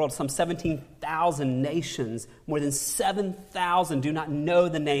in the world, some 17,000 nations. More than 7,000 do not know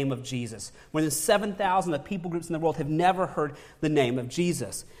the name of Jesus. More than 7,000 of people groups in the world have never heard the name of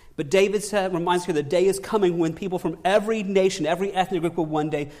Jesus. But David reminds us here the day is coming when people from every nation, every ethnic group will one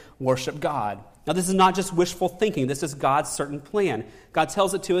day worship God. Now, this is not just wishful thinking. This is God's certain plan. God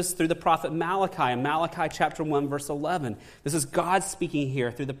tells it to us through the prophet Malachi in Malachi chapter 1, verse 11. This is God speaking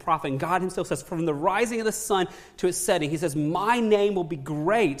here through the prophet. And God himself says, from the rising of the sun to its setting, he says, my name will be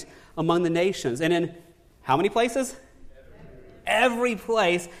great among the nations. And in how many places? Every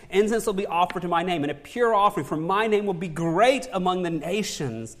place, incense will be offered to my name, and a pure offering for my name will be great among the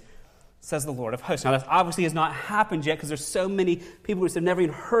nations, says the Lord of hosts. Now, that obviously has not happened yet because there's so many people who have never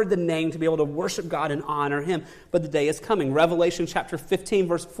even heard the name to be able to worship God and honor him. But the day is coming. Revelation chapter 15,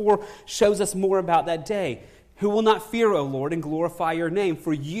 verse 4 shows us more about that day. Who will not fear, O Lord, and glorify your name?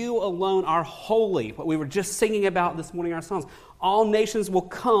 For you alone are holy. What we were just singing about this morning in our songs. All nations will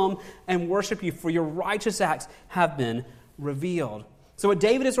come and worship you, for your righteous acts have been revealed. So what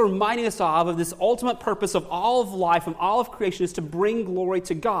David is reminding us of this ultimate purpose of all of life and all of creation is to bring glory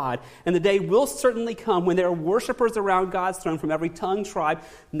to God. And the day will certainly come when there are worshipers around God's throne from every tongue, tribe,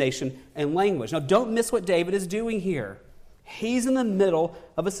 nation, and language. Now, don't miss what David is doing here. He's in the middle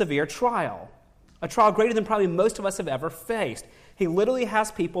of a severe trial, a trial greater than probably most of us have ever faced. He literally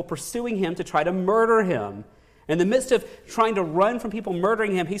has people pursuing him to try to murder him. In the midst of trying to run from people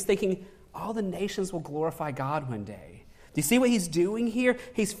murdering him, he's thinking, all the nations will glorify God one day. Do you see what he's doing here?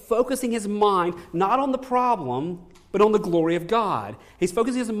 He's focusing his mind not on the problem, but on the glory of God. He's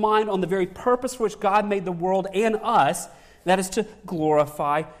focusing his mind on the very purpose for which God made the world and us, that is to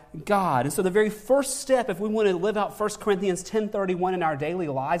glorify God. And so the very first step, if we want to live out 1 Corinthians 10:31 in our daily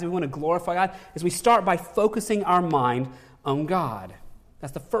lives, if we want to glorify God, is we start by focusing our mind on God.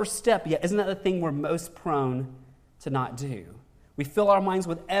 That's the first step, yet isn't that the thing we're most prone to not do? We fill our minds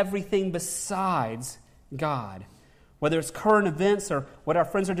with everything besides God. Whether it's current events or what our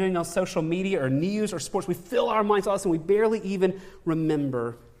friends are doing on social media or news or sports, we fill our minds with us and we barely even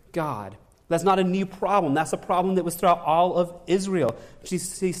remember God. That's not a new problem. That's a problem that was throughout all of Israel. You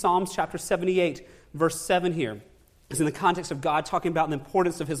see Psalms chapter 78, verse 7 here. It's in the context of God talking about the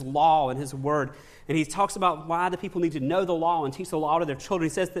importance of his law and his word. And he talks about why the people need to know the law and teach the law to their children.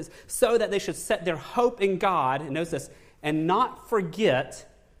 He says this, so that they should set their hope in God, and notice this, and not forget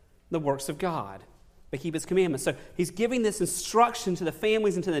the works of God, but keep his commandments. So he's giving this instruction to the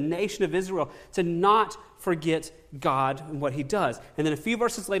families and to the nation of Israel to not forget God and what he does. And then a few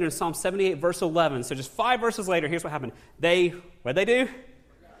verses later in Psalm 78, verse 11, so just 5 verses later, here's what happened. What did they do?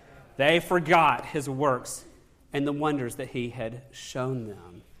 They forgot his works and the wonders that he had shown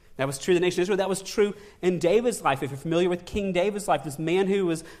them. That was true of the nation of Israel. That was true in David's life. If you're familiar with King David's life, this man who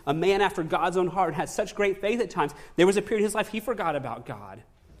was a man after God's own heart and had such great faith at times, there was a period in his life he forgot about God.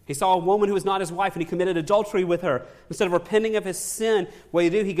 He saw a woman who was not his wife, and he committed adultery with her. Instead of repenting of his sin, what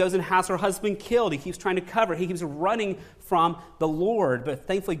do? He goes and has her husband killed. He keeps trying to cover it. He keeps running from the Lord. But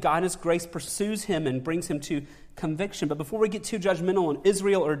thankfully, God in his grace pursues him and brings him to conviction. But before we get too judgmental on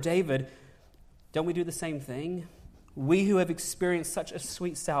Israel or David, don't we do the same thing? We who have experienced such a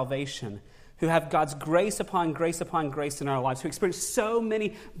sweet salvation, who have God's grace upon grace upon grace in our lives, who experience so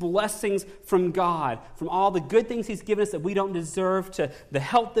many blessings from God, from all the good things he's given us that we don't deserve, to the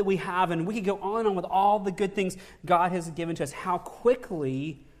health that we have, and we can go on and on with all the good things God has given to us, how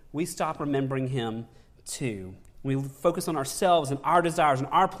quickly we stop remembering him too. We focus on ourselves and our desires and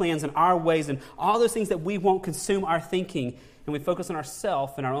our plans and our ways and all those things that we won't consume our thinking, and we focus on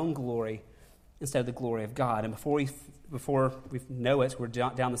ourselves and our own glory instead of the glory of God. And before we know it, we're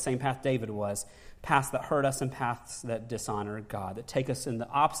down the same path David was, paths that hurt us and paths that dishonor God, that take us in the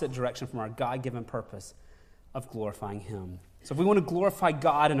opposite direction from our God-given purpose of glorifying him. So if we want to glorify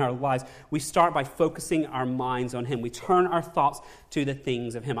God in our lives, we start by focusing our minds on him. We turn our thoughts to the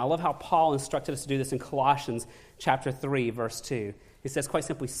things of him. I love how Paul instructed us to do this in Colossians chapter 3, verse 2. He says quite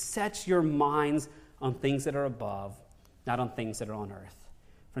simply, set your minds on things that are above, not on things that are on earth.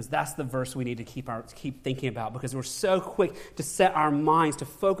 Friends, that's the verse we need to keep thinking about, because we're so quick to set our minds, to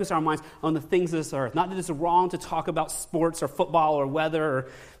focus our minds on the things of this earth. Not that it's wrong to talk about sports or football or weather or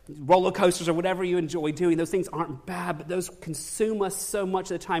roller coasters or whatever you enjoy doing. Those things aren't bad, but those consume us so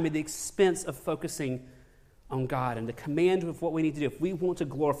much of the time at the expense of focusing on God and the command of what we need to do. If we want to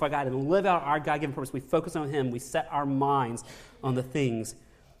glorify God and live out our God-given purpose, we focus on him. We set our minds on the things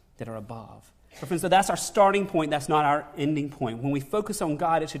that are above. So friends, so that's our starting point. That's not our ending point. When we focus on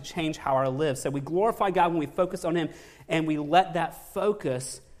God, it should change how our lives. So we glorify God when we focus on him, and we let that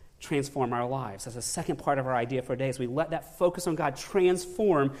focus transform our lives. That's the second part of our idea for today, is we let that focus on God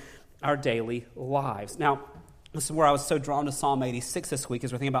transform our daily lives. Now, this is where I was so drawn to Psalm 86 this week,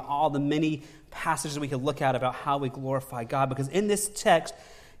 as we're thinking about all the many passages we could look at about how we glorify God. Because in this text,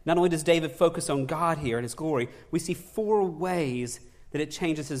 not only does David focus on God here and his glory, we see 4 ways that it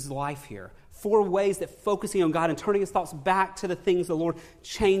changes his life here. 4 ways that focusing on God and turning his thoughts back to the things of the Lord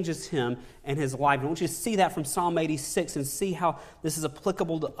changes him and his life. And I want you to see that from Psalm 86 and see how this is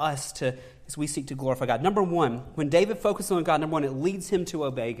applicable to us as we seek to glorify God. Number 1, when David focuses on God, number 1, it leads him to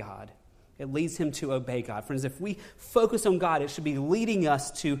obey God. It leads him to obey God. Friends, if we focus on God, it should be leading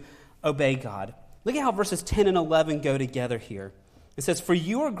us to obey God. Look at how verses 10 and 11 go together here. It says, "For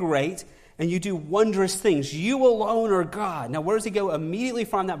you are great, and you do wondrous things. You alone are God." Now, where does he go immediately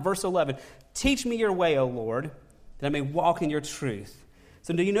from that? Verse 11. "Teach me your way, O Lord, that I may walk in your truth."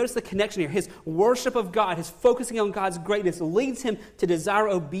 So do you notice the connection here? His worship of God, his focusing on God's greatness leads him to desire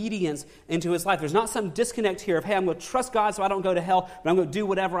obedience into his life. There's not some disconnect here of, hey, I'm going to trust God so I don't go to hell, but I'm going to do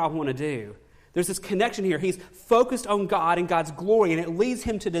whatever I want to do. There's this connection here. He's focused on God and God's glory, and it leads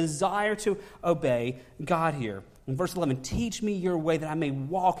him to desire to obey God here. In verse 11, "Teach me your way that I may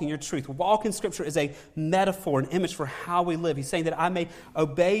walk in your truth." Walk in Scripture is a metaphor, an image for how we live. He's saying that I may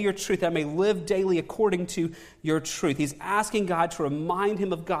obey your truth, that I may live daily according to your truth. He's asking God to remind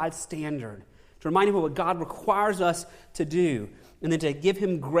him of God's standard, to remind him of what God requires us to do, and then to give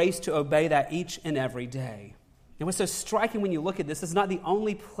him grace to obey that each and every day. And what's so striking when you look at this is not the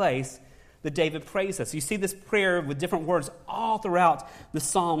only place that David prays us. You see this prayer with different words all throughout the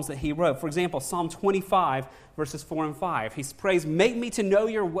Psalms that he wrote. For example, Psalm 25, verses 4 and 5. He prays, "Make me to know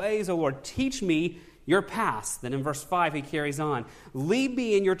your ways, O Lord. Teach me your paths." Then in verse 5, he carries on, "Lead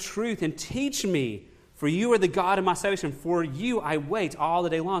me in your truth and teach me, for you are the God of my salvation. For you I wait all the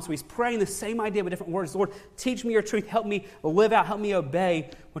day long." So he's praying the same idea with different words. "Lord, teach me your truth. Help me live out. Help me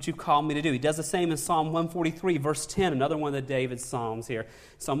obey what you've called me to do." He does the same in Psalm 143, verse 10, another one of David's Psalms here.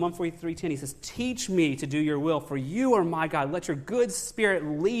 Psalm 143:10, he says, "Teach me to do your will, for you are my God. Let your good spirit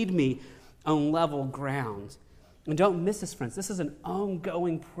lead me on level ground." And don't miss this, friends. This is an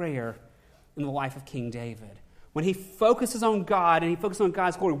ongoing prayer in the life of King David. When he focuses on God and he focuses on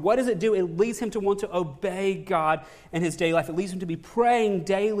God's glory, what does it do? It leads him to want to obey God in his daily life. It leads him to be praying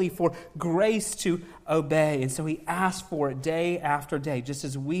daily for grace to obey. And so he asks for it day after day, just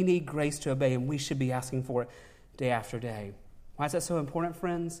as we need grace to obey, and we should be asking for it day after day. Why is that so important,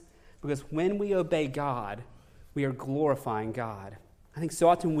 friends? Because when we obey God, we are glorifying God. I think so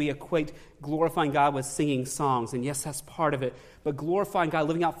often we equate glorifying God with singing songs, and yes, that's part of it. But glorifying God,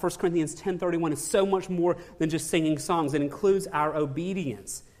 living out 1 Corinthians 10:31 is so much more than just singing songs. It includes our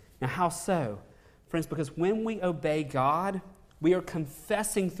obedience. Now, how so? Friends, because when we obey God, we are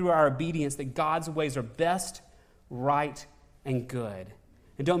confessing through our obedience that God's ways are best, right, and good.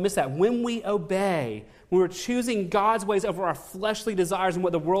 And don't miss that. When we obey, when we're choosing God's ways over our fleshly desires and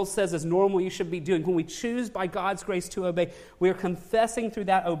what the world says is normal you should be doing, when we choose by God's grace to obey, we are confessing through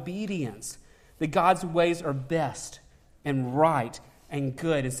that obedience that God's ways are best and right and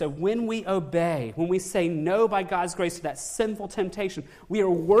good. And so when we obey, when we say no by God's grace to that sinful temptation, we are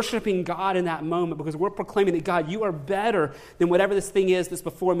worshiping God in that moment because we're proclaiming that, God, you are better than whatever this thing is that's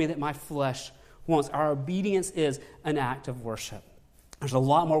before me that my flesh wants. Our obedience is an act of worship. There's a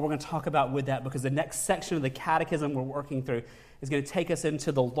lot more we're going to talk about with that because the next section of the catechism we're working through is going to take us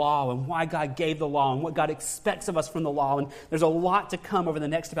into the law and why God gave the law and what God expects of us from the law. And there's a lot to come over the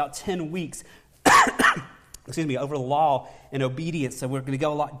next about 10 weeks over the law and obedience. So we're going to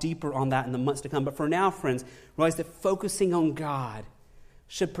go a lot deeper on that in the months to come. But for now, friends, realize that focusing on God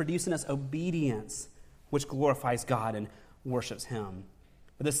should produce in us obedience, which glorifies God and worships Him.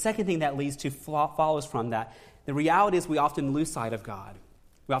 But the second thing that leads to follows from that, the reality is we often lose sight of God.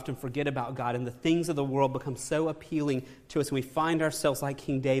 We often forget about God, and the things of the world become so appealing to us, and we find ourselves like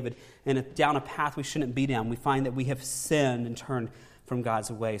King David and down a path we shouldn't be down. We find that we have sinned and turned from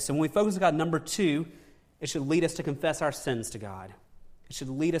God's way. So when we focus on God, number 2, it should lead us to confess our sins to God. It should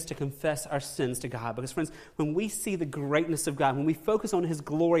lead us to confess our sins to God. Because, friends, when we see the greatness of God, when we focus on His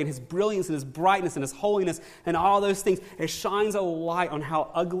glory and His brilliance and His brightness and His holiness and all those things, it shines a light on how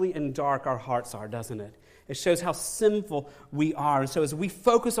ugly and dark our hearts are, doesn't it? It shows how sinful we are. And so as we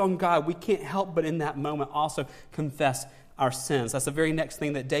focus on God, we can't help but in that moment also confess our sins. That's the very next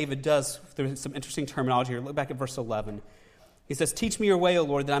thing that David does through some interesting terminology here. Look back at verse 11. He says, teach me your way, O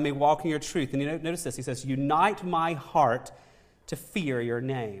Lord, that I may walk in your truth. And you notice this. He says, unite my heart to fear your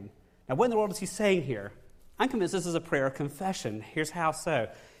name. Now, what in the world is he saying here? I'm convinced this is a prayer of confession. Here's how so.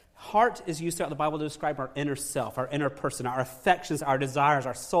 Heart is used throughout the Bible to describe our inner self, our inner person, our affections, our desires,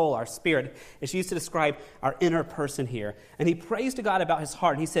 our soul, our spirit. It's used to describe our inner person here. And he prays to God about his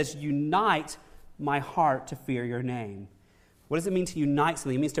heart. And he says, unite my heart to fear your name. What does it mean to unite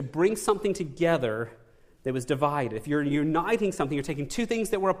something? It means to bring something together that was divided. If you're uniting something, you're taking two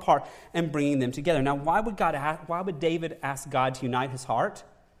things that were apart and bringing them together. Now, why would David ask God to unite his heart?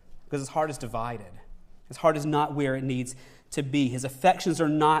 Because his heart is divided. His heart is not where it needs to be. His affections are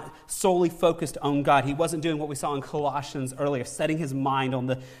not solely focused on God. He wasn't doing what we saw in Colossians earlier, setting his mind on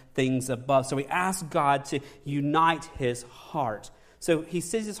the things above. So he asked God to unite his heart. So he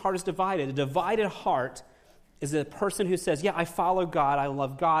says his heart is divided. A divided heart is a person who says, yeah, I follow God, I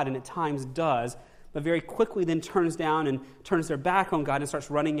love God, and at times does, but very quickly then turns down and turns their back on God and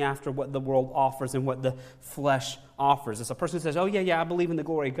starts running after what the world offers and what the flesh offers. It's a person who says, oh, yeah, I believe in the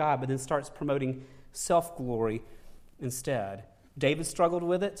glory of God, but then starts promoting self-glory instead. David struggled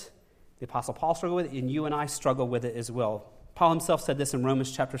with it. The Apostle Paul struggled with it, and you and I struggle with it as well. Paul himself said this in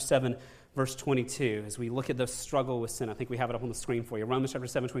Romans chapter 7, verse 22, as we look at the struggle with sin. I think we have it up on the screen for you. Romans chapter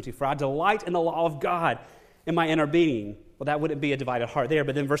 7, 22. For I delight in the law of God in my inner being. Well, that wouldn't be a divided heart there,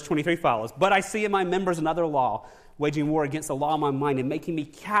 but then verse 23 follows. But I see in my members another law, waging war against the law of my mind and making me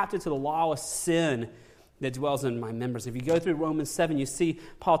captive to the law of sin that dwells in my members. If you go through Romans 7, you see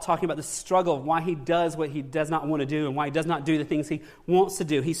Paul talking about the struggle of why he does what he does not want to do and why he does not do the things he wants to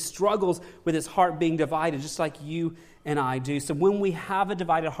do. He struggles with his heart being divided, just like you and I do. So when we have a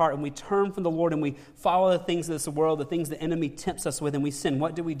divided heart and we turn from the Lord and we follow the things of this world, the things the enemy tempts us with, and we sin,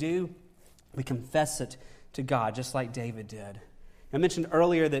 what do? We confess it to God, just like David did. I mentioned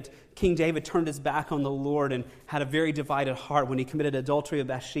earlier that King David turned his back on the Lord and had a very divided heart when he committed adultery with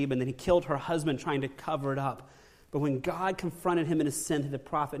Bathsheba, and then he killed her husband trying to cover it up. But when God confronted him in his sin through the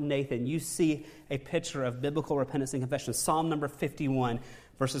prophet Nathan, you see a picture of biblical repentance and confession. Psalm number 51,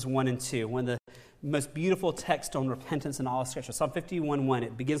 verses 1 and 2, one of the most beautiful text on repentance in all of Scripture. Psalm 51:1,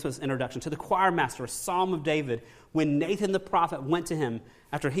 it begins with this introduction. To the choir master, a psalm of David, when Nathan the prophet went to him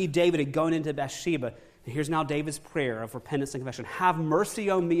after he, David, had gone into Bathsheba. And here's now David's prayer of repentance and confession. Have mercy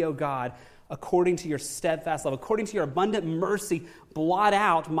on me, O God, according to your steadfast love. According to your abundant mercy, blot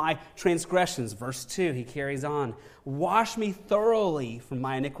out my transgressions. Verse 2, he carries on. Wash me thoroughly from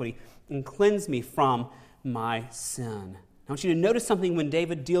my iniquity and cleanse me from my sin. I want you to notice something when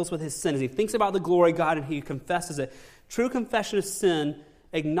David deals with his sin. As he thinks about the glory of God and he confesses it. True confession of sin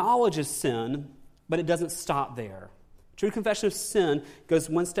acknowledges sin, but it doesn't stop there. True confession of sin goes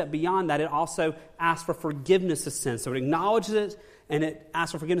one step beyond that. It also asks for forgiveness of sin. So it acknowledges it and it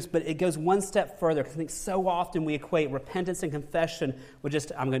asks for forgiveness, but it goes one step further. Because I think so often we equate repentance and confession with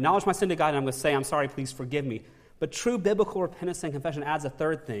just, I'm going to acknowledge my sin to God and I'm going to say, I'm sorry, please forgive me. But true biblical repentance and confession adds a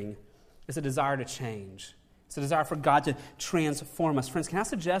third thing. It's a desire to change. It's a desire for God to transform us. Friends, can I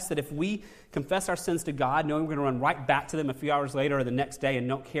suggest that if we confess our sins to God, knowing we're going to run right back to them a few hours later or the next day and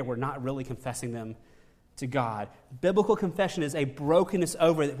don't care, we're not really confessing them to God. Biblical confession is a brokenness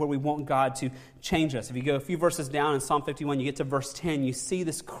over it where we want God to change us. If you go a few verses down in Psalm 51, you get to verse 10, you see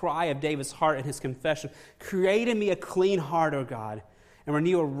this cry of David's heart in his confession. Create in me a clean heart, O God, and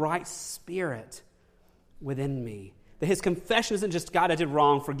renew a right spirit within me. That his confession isn't just, God, I did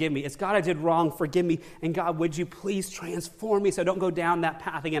wrong, forgive me. It's, God, I did wrong, forgive me. And God, would you please transform me so I don't go down that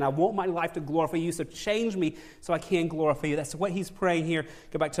path again. I want my life to glorify you, so change me so I can glorify you. That's what he's praying here.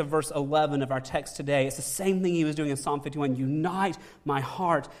 Go back to verse 11 of our text today. It's the same thing he was doing in Psalm 51. Unite my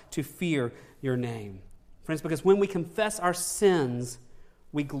heart to fear your name. Friends, because when we confess our sins,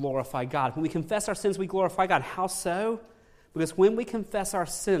 we glorify God. When we confess our sins, we glorify God. How so? Because when we confess our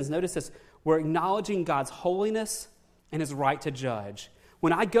sins, notice this, we're acknowledging God's holiness and his right to judge.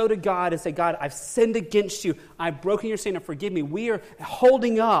 When I go to God and say, God, I've sinned against you, I've broken your standard, forgive me, we are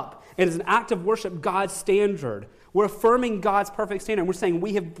holding up, and as an act of worship, God's standard. We're affirming God's perfect standard. We're saying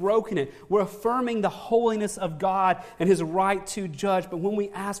we have broken it. We're affirming the holiness of God and his right to judge. But when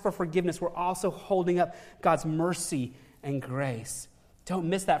we ask for forgiveness, we're also holding up God's mercy and grace. Don't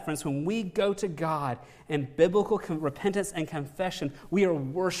miss that, friends. When we go to God in biblical repentance and confession, we are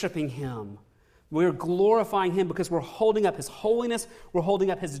worshiping him. We're glorifying him because we're holding up his holiness, we're holding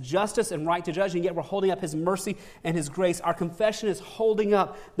up his justice and right to judge, and yet we're holding up his mercy and his grace. Our confession is holding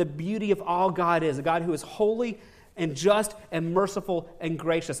up the beauty of all God is, a God who is holy and just and merciful and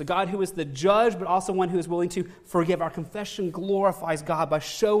gracious, a God who is the judge, but also one who is willing to forgive. Our confession glorifies God by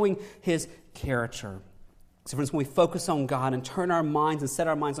showing his character. So friends, when we focus on God and turn our minds and set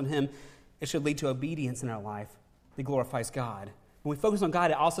our minds on him, it should lead to obedience in our life that glorifies God. When we focus on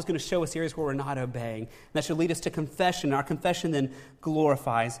God, it also is going to show us areas where we're not obeying. And that should lead us to confession. Our confession then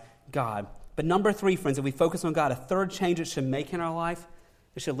glorifies God. But number 3, friends, if we focus on God, a third change it should make in our life,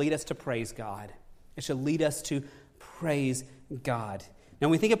 it should lead us to praise God. It should lead us to praise God. Now,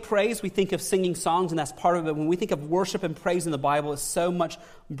 when we think of praise, we think of singing songs, and that's part of it. When we think of worship and praise in the Bible, it's so much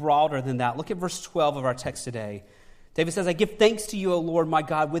broader than that. Look at verse 12 of our text today. David says, I give thanks to you, O Lord, my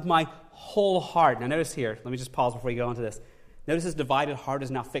God, with my whole heart. Now, notice here, let me just pause before we go into this. Notice his divided heart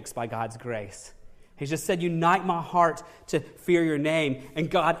is now fixed by God's grace. He's just said, unite my heart to fear your name. And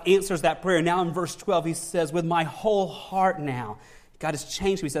God answers that prayer. Now in verse 12, he says, with my whole heart now. God has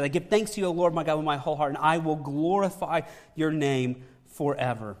changed me. He said, I give thanks to you, O Lord, my God, with my whole heart, and I will glorify your name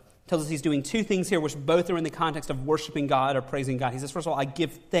forever. He tells us he's doing 2 things here, which both are in the context of worshiping God or praising God. He says, first of all, I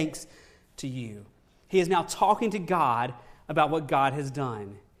give thanks to you. He is now talking to God about what God has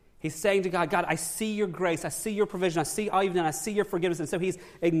done. He's saying to God, God, I see your grace, I see your provision, I see all you've done, I see your forgiveness. And so he's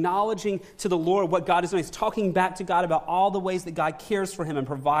acknowledging to the Lord what God is doing. He's talking back to God about all the ways that God cares for him and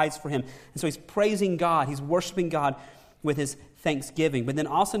provides for him. And so he's praising God, he's worshiping God with his thanksgiving. But then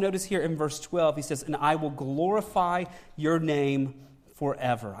also notice here in verse 12, he says, and I will glorify your name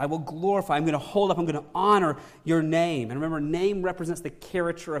forever. I will glorify, I'm going to hold up, I'm going to honor your name. And remember, name represents the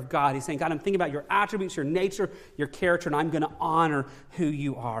character of God. He's saying, God, I'm thinking about your attributes, your nature, your character, and I'm going to honor who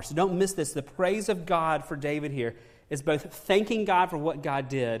you are. So don't miss this. The praise of God for David here is both thanking God for what God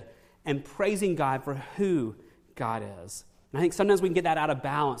did and praising God for who God is. And I think sometimes we can get that out of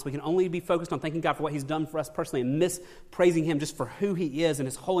balance. We can only be focused on thanking God for what he's done for us personally and miss praising him just for who he is and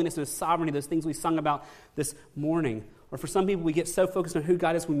his holiness and his sovereignty, those things we sung about this morning. Or for some people, we get so focused on who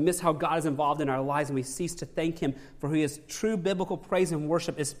God is, we miss how God is involved in our lives, and we cease to thank him for who he is. True biblical praise and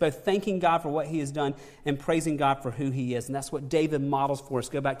worship is both thanking God for what he has done and praising God for who he is. And that's what David models for us.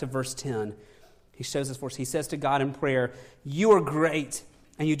 Go back to verse 10. He shows us for us. He says to God in prayer, you are great,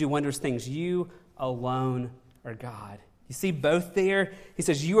 and you do wondrous things. You alone are God. You see both there? He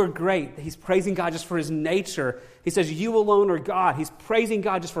says, you are great. He's praising God just for his nature. He says, you alone are God. He's praising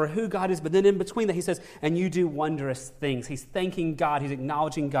God just for who God is. But then in between that, he says, and you do wondrous things. He's thanking God. He's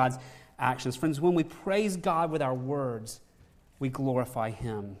acknowledging God's actions. Friends, when we praise God with our words, we glorify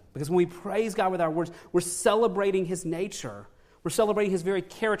him. Because when we praise God with our words, we're celebrating his nature. We're celebrating his very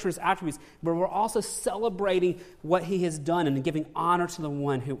character, his attributes. But we're also celebrating what he has done and giving honor to the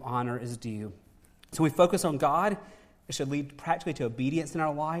one who honor is due. So we focus on God. It should lead practically to obedience in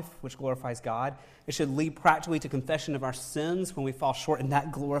our life, which glorifies God. It should lead practically to confession of our sins when we fall short, and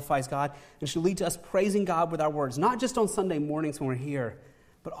that glorifies God. And it should lead to us praising God with our words, not just on Sunday mornings when we're here,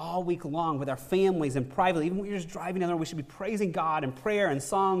 but all week long with our families and privately. Even when we're just driving down the road, we should be praising God in prayer and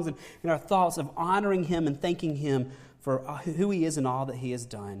songs and in our thoughts of honoring him and thanking him for who he is and all that he has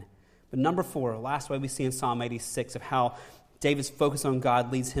done. But number 4, last way we see in Psalm 86 of how David's focus on God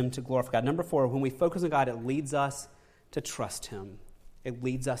leads him to glorify God. Number 4, when we focus on God, it leads us to trust him. It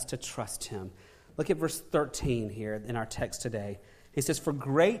leads us to trust him. Look at verse 13 here in our text today. He says, for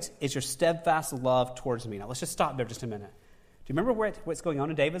great is your steadfast love towards me. Now let's just stop there just a minute. Do you remember what's going on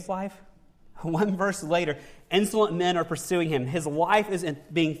in David's life? One verse later, insolent men are pursuing him. His life is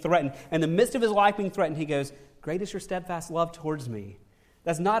being threatened. In the midst of his life being threatened, he goes, "Great is your steadfast love towards me."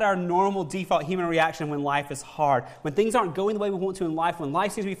 That's not our normal default human reaction when life is hard. When things aren't going the way we want to in life, when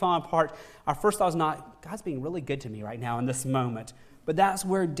life seems to be falling apart, our first thought is not, God's being really good to me right now in this moment. But that's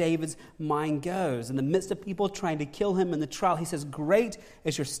where David's mind goes. In the midst of people trying to kill him in the trial, he says, "Great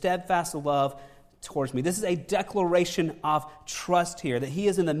is your steadfast love towards me." This is a declaration of trust here, that he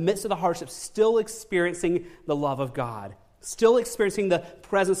is in the midst of the hardship, still experiencing the love of God, still experiencing the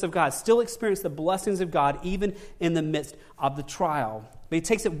presence of God, still experiencing the blessings of God, even in the midst of the trial. But he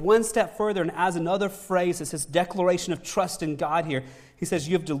takes it one step further and adds another phrase. It's his declaration of trust in God here. He says,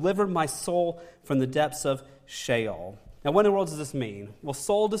 "You have delivered my soul from the depths of Sheol." Now, what in the world does this mean? Well,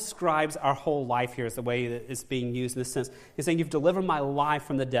 soul describes our whole life here is the way that it's being used in this sense. He's saying, "You've delivered my life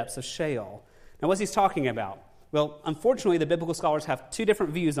from the depths of Sheol." Now, what's he talking about? Well, unfortunately, the biblical scholars have two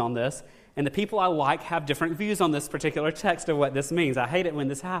different views on this, and the people I like have different views on this particular text of what this means. I hate it when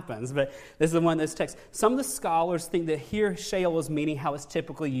this happens, but this is the one that's text. Some of the scholars think that here Sheol is meaning how it's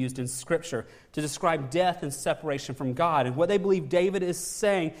typically used in Scripture to describe death and separation from God. And what they believe David is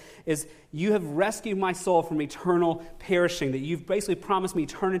saying is, "You have rescued my soul from eternal perishing," that you've basically promised me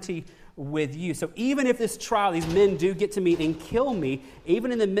eternity with you. So even if this trial, these men do get to me and kill me,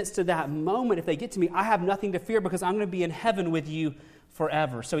 even in the midst of that moment, if they get to me, I have nothing to fear because I'm going to be in heaven with you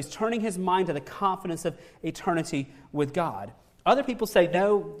forever. So he's turning his mind to the confidence of eternity with God. Other people say,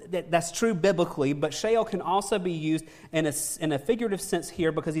 no, that's true biblically, but Sheol can also be used in a figurative sense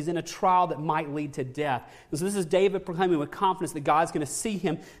here because he's in a trial that might lead to death. And so this is David proclaiming with confidence that God's going to see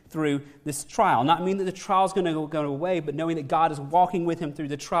him through this trial. Not meaning that the trial is going to go away, but knowing that God is walking with him through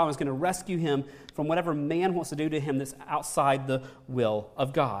the trial and is going to rescue him from whatever man wants to do to him that's outside the will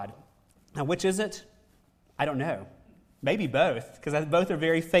of God. Now, which is it? I don't know. Maybe both, because both are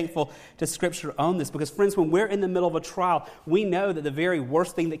very faithful to Scripture on this. Because, friends, when we're in the middle of a trial, we know that the very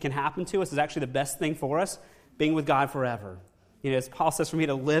worst thing that can happen to us is actually the best thing for us, being with God forever. You know, as Paul says, for me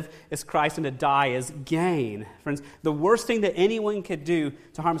to live is Christ and to die is gain. Friends, the worst thing that anyone could do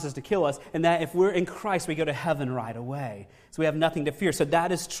to harm us is to kill us, and that if we're in Christ, we go to heaven right away. So we have nothing to fear. So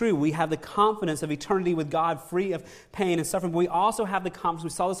that is true. We have the confidence of eternity with God, free of pain and suffering. But we also have the confidence,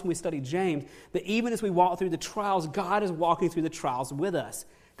 we saw this when we studied James, that even as we walk through the trials, God is walking through the trials with us.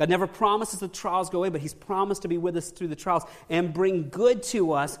 God never promises the trials go away, but He's promised to be with us through the trials and bring good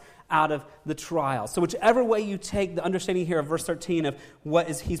to us out of the trials. So whichever way you take the understanding here of verse 13 of what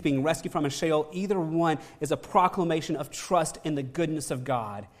is He's being rescued from in Sheol, either one is a proclamation of trust in the goodness of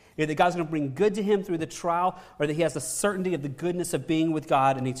God. Either that God's going to bring good to him through the trial, or that he has the certainty of the goodness of being with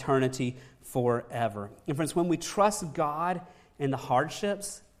God in eternity forever. And friends, when we trust God in the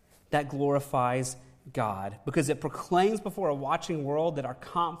hardships, that glorifies God, because it proclaims before a watching world that our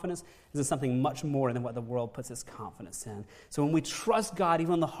confidence is in something much more than what the world puts its confidence in. So when we trust God,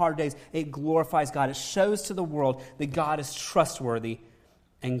 even on the hard days, it glorifies God. It shows to the world that God is trustworthy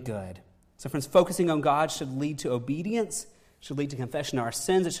and good. So friends, focusing on God should lead to obedience, should lead to confession of our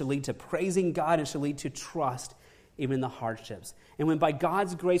sins, it should lead to praising God, and it should lead to trust even in the hardships. And when by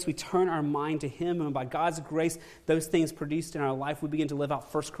God's grace we turn our mind to Him, and when by God's grace those things produced in our life, we begin to live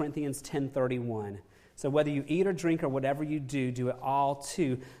out 1 Corinthians 10:31. So whether you eat or drink or whatever you do, do it all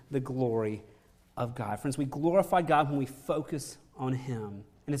to the glory of God. Friends, we glorify God when we focus on Him.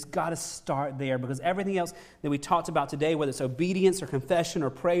 And it's got to start there, because everything else that we talked about today, whether it's obedience or confession or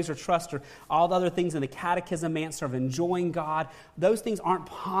praise or trust or all the other things in the catechism answer of enjoying God, those things aren't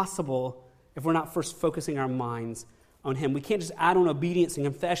possible if we're not first focusing our minds on Him. We can't just add on obedience and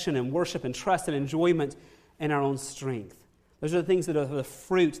confession and worship and trust and enjoyment in our own strength. Those are the things that are the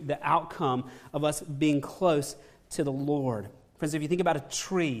fruit, the outcome of us being close to the Lord. Friends, if you think about a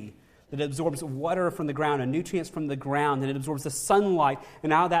tree that absorbs water from the ground and nutrients from the ground, and it absorbs the sunlight,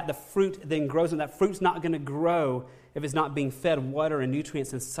 and out of that the fruit then grows, and that fruit's not going to grow if it's not being fed water and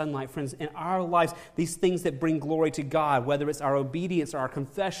nutrients and sunlight. Friends, in our lives, these things that bring glory to God, whether it's our obedience or our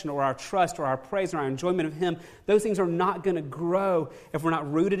confession or our trust or our praise or our enjoyment of Him, those things are not going to grow if we're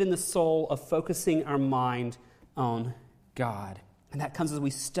not rooted in the soul of focusing our mind on God. And that comes as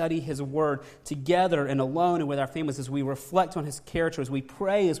we study His Word together and alone and with our families, as we reflect on His character, as we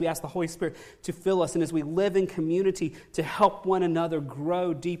pray, as we ask the Holy Spirit to fill us, and as we live in community to help one another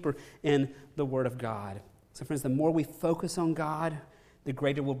grow deeper in the Word of God. So friends, the more we focus on God, the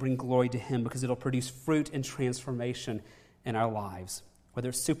greater we'll bring glory to Him, because it'll produce fruit and transformation in our lives. Whether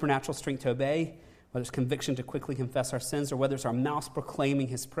it's supernatural strength to obey, whether it's conviction to quickly confess our sins, or whether it's our mouths proclaiming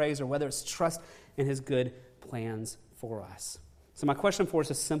His praise, or whether it's trust in His good plans for us. So my question for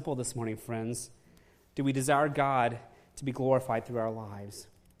us is simple this morning, friends. Do we desire God to be glorified through our lives?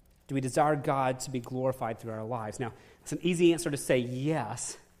 Do we desire God to be glorified through our lives? Now, it's an easy answer to say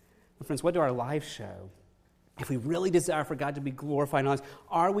yes. But friends, what do our lives show? If we really desire for God to be glorified in our lives,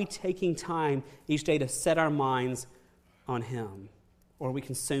 are we taking time each day to set our minds on Him? Or are we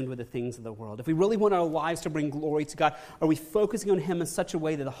consumed with the things of the world? If we really want our lives to bring glory to God, are we focusing on Him in such a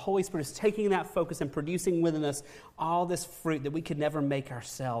way that the Holy Spirit is taking that focus and producing within us all this fruit that we could never make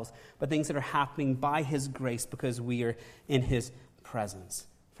ourselves, but things that are happening by His grace because we are in His presence?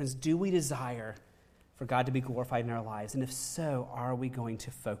 Friends, do we desire for God to be glorified in our lives? And if so, are we going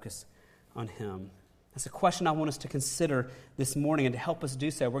to focus on Him? That's a question I want us to consider this morning, and to help us do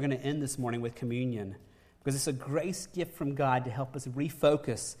so, we're going to end this morning with communion, because it's a grace gift from God to help us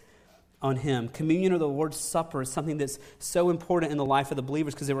refocus on Him. Communion, or the Lord's Supper, is something that's so important in the life of the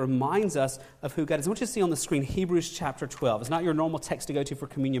believers because it reminds us of who God is. I want you to see on the screen Hebrews chapter 12. It's not your normal text to go to for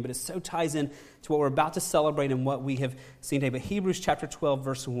communion, but it so ties in to what we're about to celebrate and what we have seen today. But Hebrews chapter 12,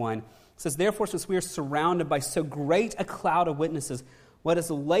 verse 1 says, "Therefore, since we are surrounded by so great a cloud of witnesses, let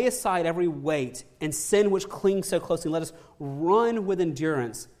us lay aside every weight and sin which clings so closely. Let us run with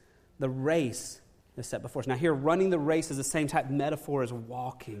endurance the race that's set before us." Now here, running the race is the same type of metaphor as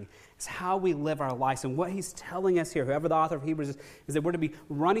walking. It's how we live our lives. And what he's telling us here, whoever the author of Hebrews is that we're to be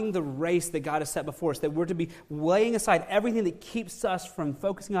running the race that God has set before us, that we're to be laying aside everything that keeps us from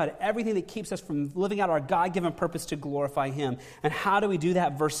focusing on it, everything that keeps us from living out our God-given purpose to glorify Him. And how do we do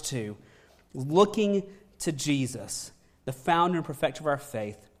that? Verse 2, looking to Jesus, the founder and perfecter of our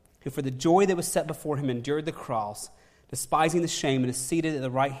faith, who for the joy that was set before Him endured the cross, despising the shame, and is seated at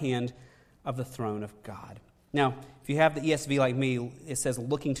the right hand of the throne of God. Now, if you have the ESV like me, it says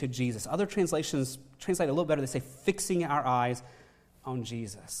looking to Jesus. Other translations translate a little better. They say fixing our eyes on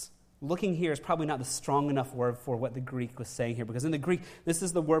Jesus. Looking here is probably not the strong enough word for what the Greek was saying here, because in the Greek, this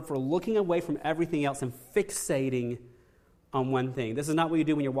is the word for looking away from everything else and fixating on one thing. This is not what you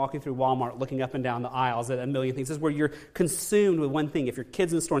do when you're walking through Walmart looking up and down the aisles at a million things. This is where you're consumed with one thing. If your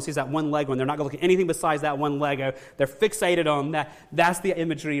kid's in the store and sees that one Lego and they're not going to look at anything besides that one Lego, they're fixated on that. That's the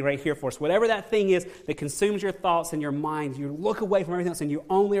imagery right here for us. Whatever that thing is that consumes your thoughts and your mind, you look away from everything else and you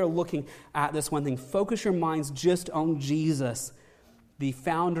only are looking at this one thing. Focus your minds just on Jesus, the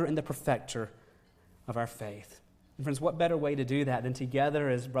founder and the perfecter of our faith. And friends, what better way to do that than together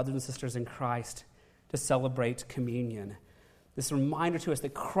as brothers and sisters in Christ to celebrate communion? This reminder to us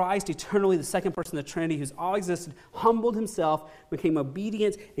that Christ, eternally the second person of the Trinity, who's all existed, humbled Himself, became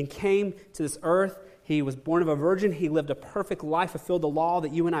obedient, and came to this earth. He was born of a virgin. He lived a perfect life, fulfilled the law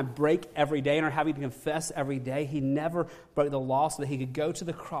that you and I break every day and are having to confess every day. He never broke the law so that He could go to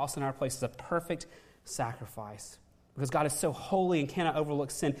the cross in our place as a perfect sacrifice. Because God is so holy and cannot overlook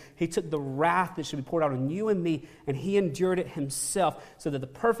sin, He took the wrath that should be poured out on you and me, and He endured it Himself so that the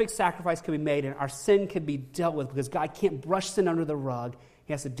perfect sacrifice could be made and our sin could be dealt with, because God can't brush sin under the rug.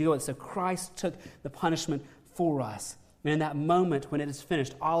 He has to deal with it. So Christ took the punishment for us. And in that moment, when it is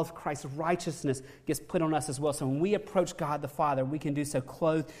finished, all of Christ's righteousness gets put on us as well. So when we approach God the Father, we can do so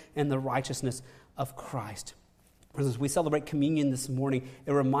clothed in the righteousness of Christ. As we celebrate communion this morning,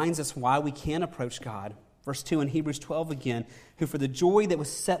 it reminds us why we can approach God. Verse 2 in Hebrews 12 again, who for the joy that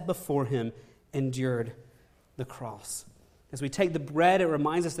was set before Him endured the cross. As we take the bread, it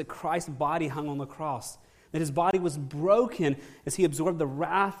reminds us that Christ's body hung on the cross, that His body was broken as He absorbed the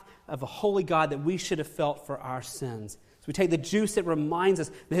wrath of a holy God that we should have felt for our sins. As we take the juice, it reminds us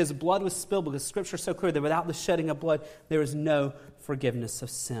that His blood was spilled, because Scripture is so clear that without the shedding of blood, there is no forgiveness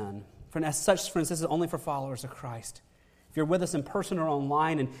of sin. And as such, friends, this is only for followers of Christ. If you're with us in person or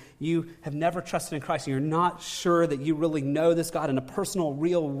online and you have never trusted in Christ and you're not sure that you really know this God in a personal,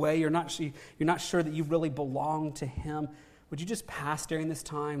 real way, you're not sure that you really belong to Him, would you just pass during this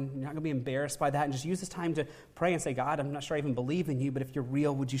time? You're not going to be embarrassed by that, and just use this time to pray and say, God, I'm not sure I even believe in You, but if You're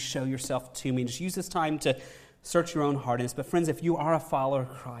real, would You show Yourself to me? And just use this time to search your own heart in this. But friends, if you are a follower of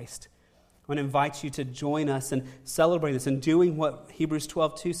Christ, I want to invite you to join us and celebrate this and doing what Hebrews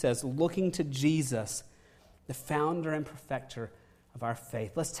 12:2 says, looking to Jesus, the founder and perfecter of our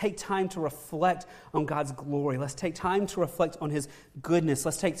faith. Let's take time to reflect on God's glory. Let's take time to reflect on His goodness.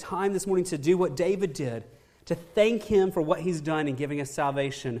 Let's take time this morning to do what David did, to thank Him for what He's done in giving us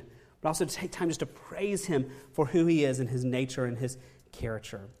salvation, but also to take time just to praise Him for who He is and His nature and His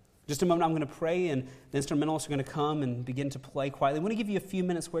character. In just a moment, I'm going to pray, and the instrumentalists are going to come and begin to play quietly. I want to give you a few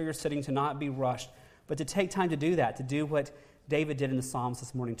minutes where you're sitting to not be rushed, but to take time to do that, to do what David did in the Psalms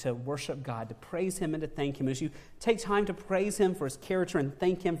this morning, to worship God, to praise him and to thank him. As you take time to praise him for his character and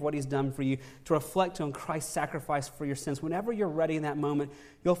thank him for what he's done for you, to reflect on Christ's sacrifice for your sins, whenever you're ready in that moment,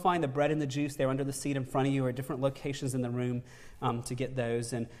 you'll find the bread and the juice there under the seat in front of you or at different locations in the room to get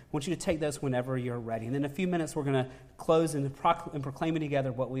those. And I want you to take those whenever you're ready. And in a few minutes, we're going to close and proclaim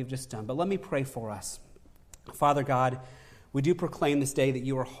together what we've just done. But let me pray for us. Father God, we do proclaim this day that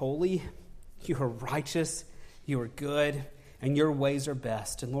you are holy, you are righteous, you are good, and your ways are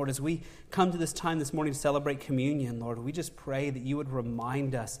best. And Lord, as we come to this time this morning to celebrate communion, Lord, we just pray that you would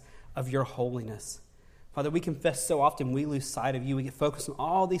remind us of your holiness. Father, we confess so often we lose sight of you. We get focused on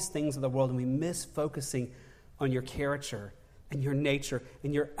all these things of the world, and we miss focusing on your character and your nature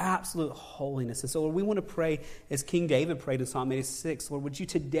and your absolute holiness. And so, Lord, we want to pray as King David prayed in Psalm 86. Lord, would you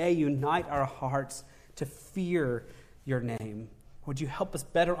today unite our hearts to fear your name? Would you help us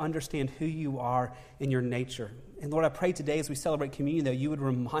better understand who you are in your nature? And Lord, I pray today as we celebrate communion, though, you would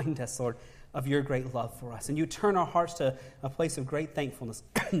remind us, Lord, of your great love for us. And you turn our hearts to a place of great thankfulness,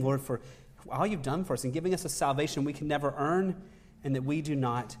 Lord, for all you've done for us and giving us a salvation we can never earn and that we do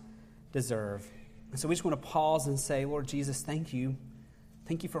not deserve. And so we just want to pause and say, Lord Jesus, thank you.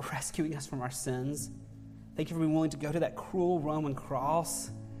 Thank you for rescuing us from our sins. Thank you for being willing to go to that cruel Roman cross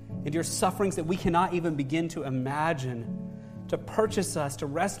and your sufferings that we cannot even begin to imagine, to purchase us, to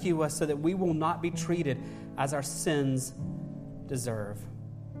rescue us so that we will not be treated as our sins deserve.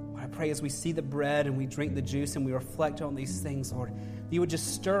 Lord, I pray as we see the bread and we drink the juice and we reflect on these things, Lord, that you would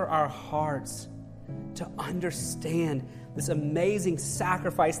just stir our hearts to understand this amazing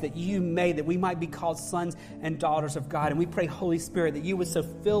sacrifice that you made, that we might be called sons and daughters of God. And we pray, Holy Spirit, that you would so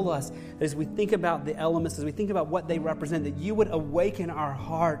fill us that as we think about the elements, as we think about what they represent, that you would awaken our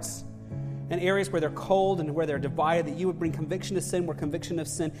hearts in areas where they're cold and where they're divided, that you would bring conviction to sin where conviction of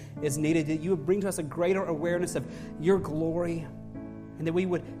sin is needed, that you would bring to us a greater awareness of your glory, and that we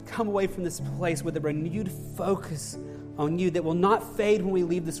would come away from this place with a renewed focus on you that will not fade when we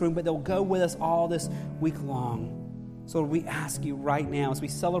leave this room, but they'll go with us all this week long. So Lord, we ask you right now as we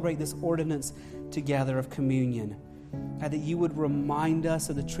celebrate this ordinance together of communion, God, that you would remind us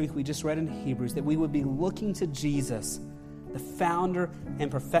of the truth we just read in Hebrews, that we would be looking to Jesus, the founder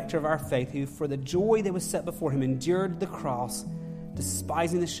and perfecter of our faith, who for the joy that was set before him endured the cross,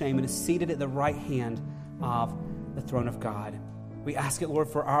 despising the shame, and is seated at the right hand of the throne of God. We ask it, Lord,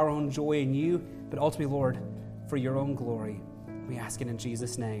 for our own joy in you, but ultimately, Lord, for your own glory. We ask it in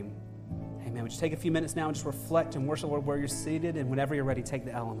Jesus' name. Amen. Would you take a few minutes now and just reflect and worship, Lord, where you're seated, and whenever you're ready, take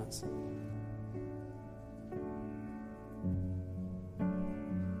the elements.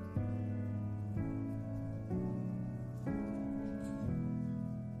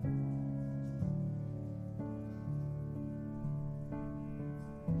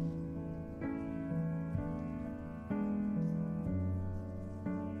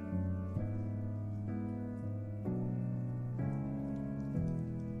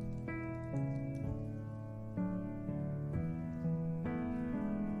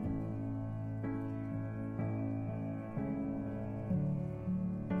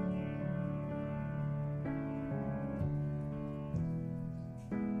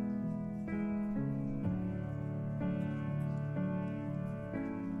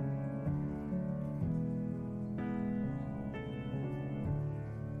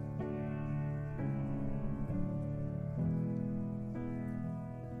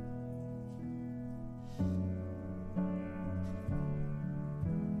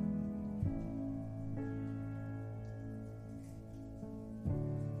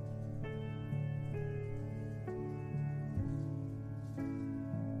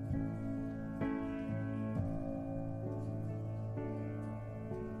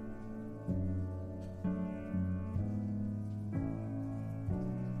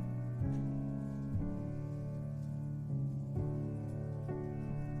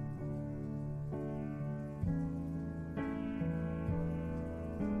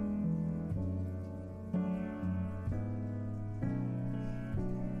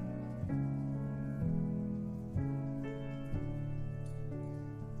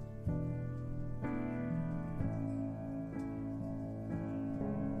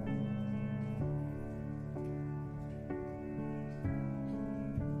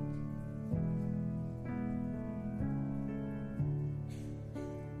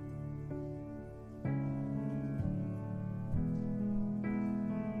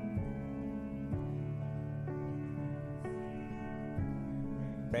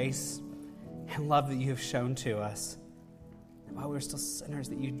 Grace and love that you have shown to us. And while we were still sinners,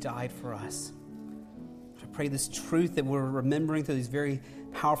 that you died for us. I pray this truth that we're remembering through these very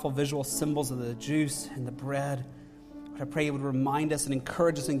powerful visual symbols of the juice and the bread. I pray it would remind us and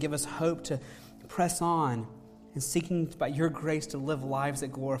encourage us and give us hope to press on and seeking by your grace to live lives that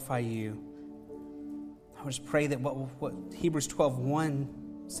glorify you. I just pray that what Hebrews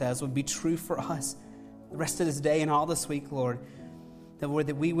 12:1 says would be true for us the rest of this day and all this week, Lord. That, Lord,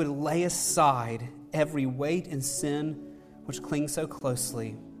 that we would lay aside every weight and sin which clings so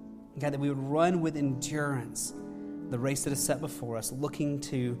closely. God, that we would run with endurance the race that is set before us, looking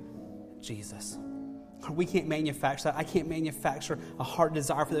to Jesus. We can't manufacture that. I can't manufacture a heart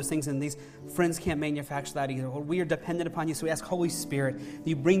desire for those things, and these friends can't manufacture that either. Lord, we are dependent upon you, so we ask, Holy Spirit, that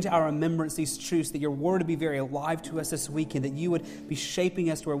you bring to our remembrance these truths, that your word would be very alive to us this weekend, that you would be shaping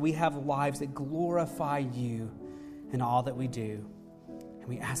us to where we have lives that glorify you in all that we do. And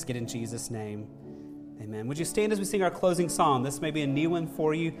we ask it in Jesus' name. Amen. Would you stand as we sing our closing song? This may be a new one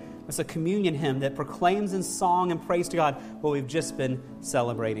for you. It's a communion hymn that proclaims in song and praise to God what we've just been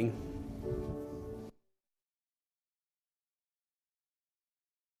celebrating.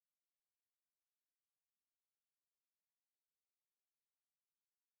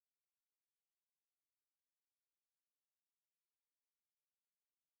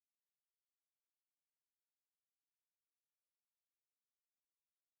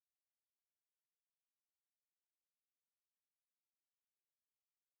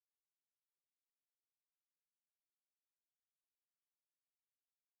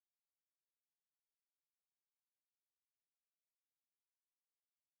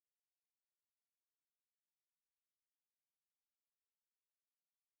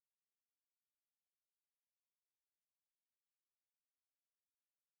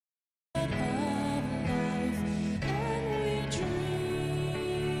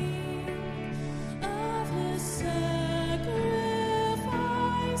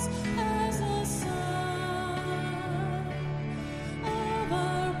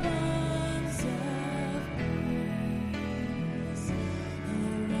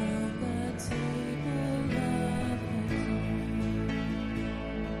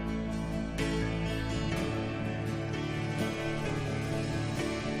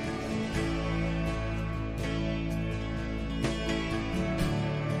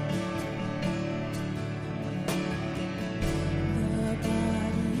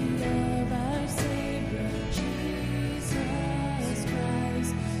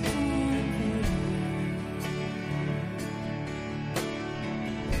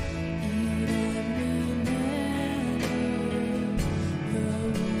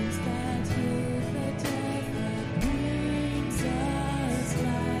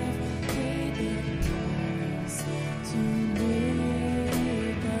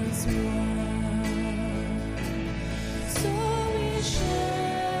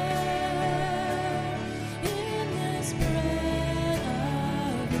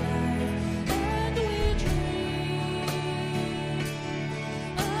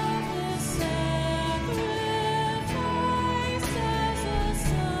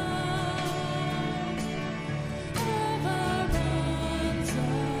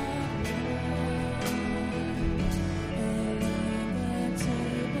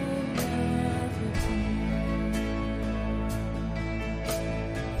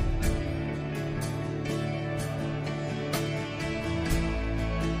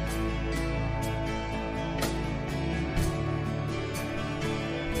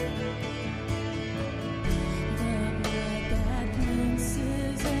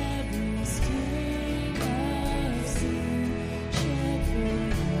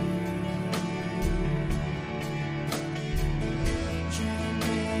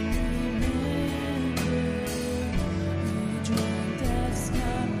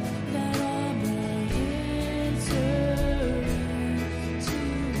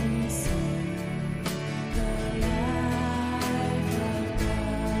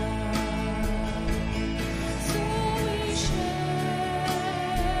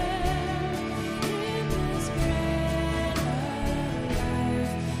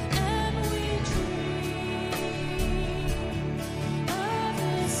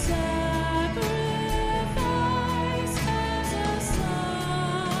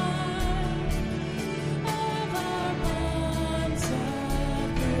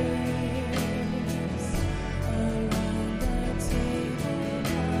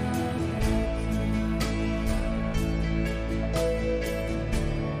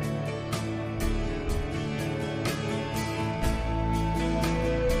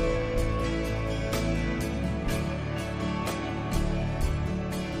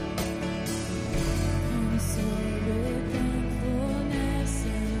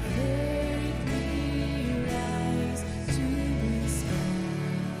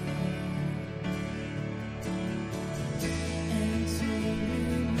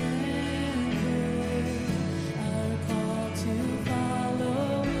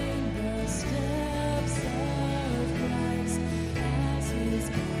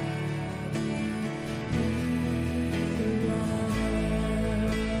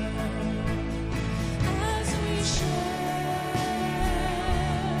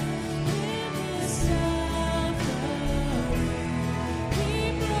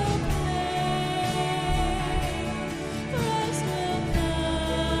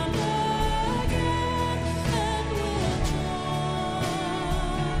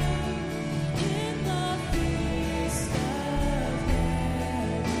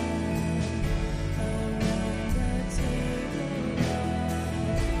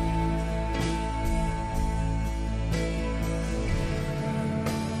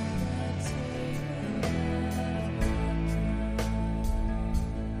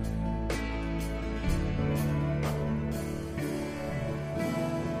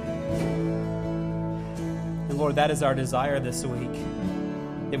 Lord, that is our desire this week,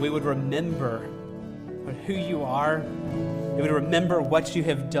 that we would remember who you are, that we would remember what you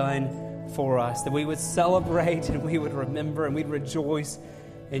have done for us, that we would celebrate and we would remember and we'd rejoice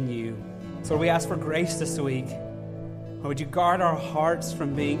in you. So we ask for grace this week. Lord, would you guard our hearts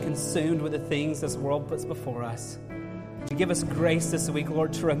from being consumed with the things this world puts before us? To give us grace this week,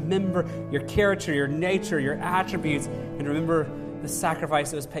 Lord, to remember your character, your nature, your attributes, and remember the sacrifice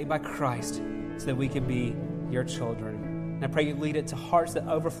that was paid by Christ so that we could be your children. And I pray you lead it to hearts that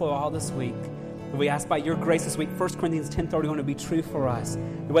overflow all this week. And we ask by your grace this week, 1 Corinthians 10:31 to be true for us.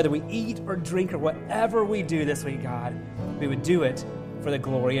 And whether we eat or drink or whatever we do this week, God, we would do it for the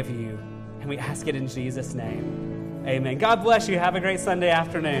glory of you. And we ask it in Jesus' name. Amen. God bless you. Have a great Sunday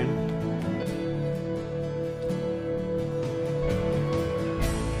afternoon.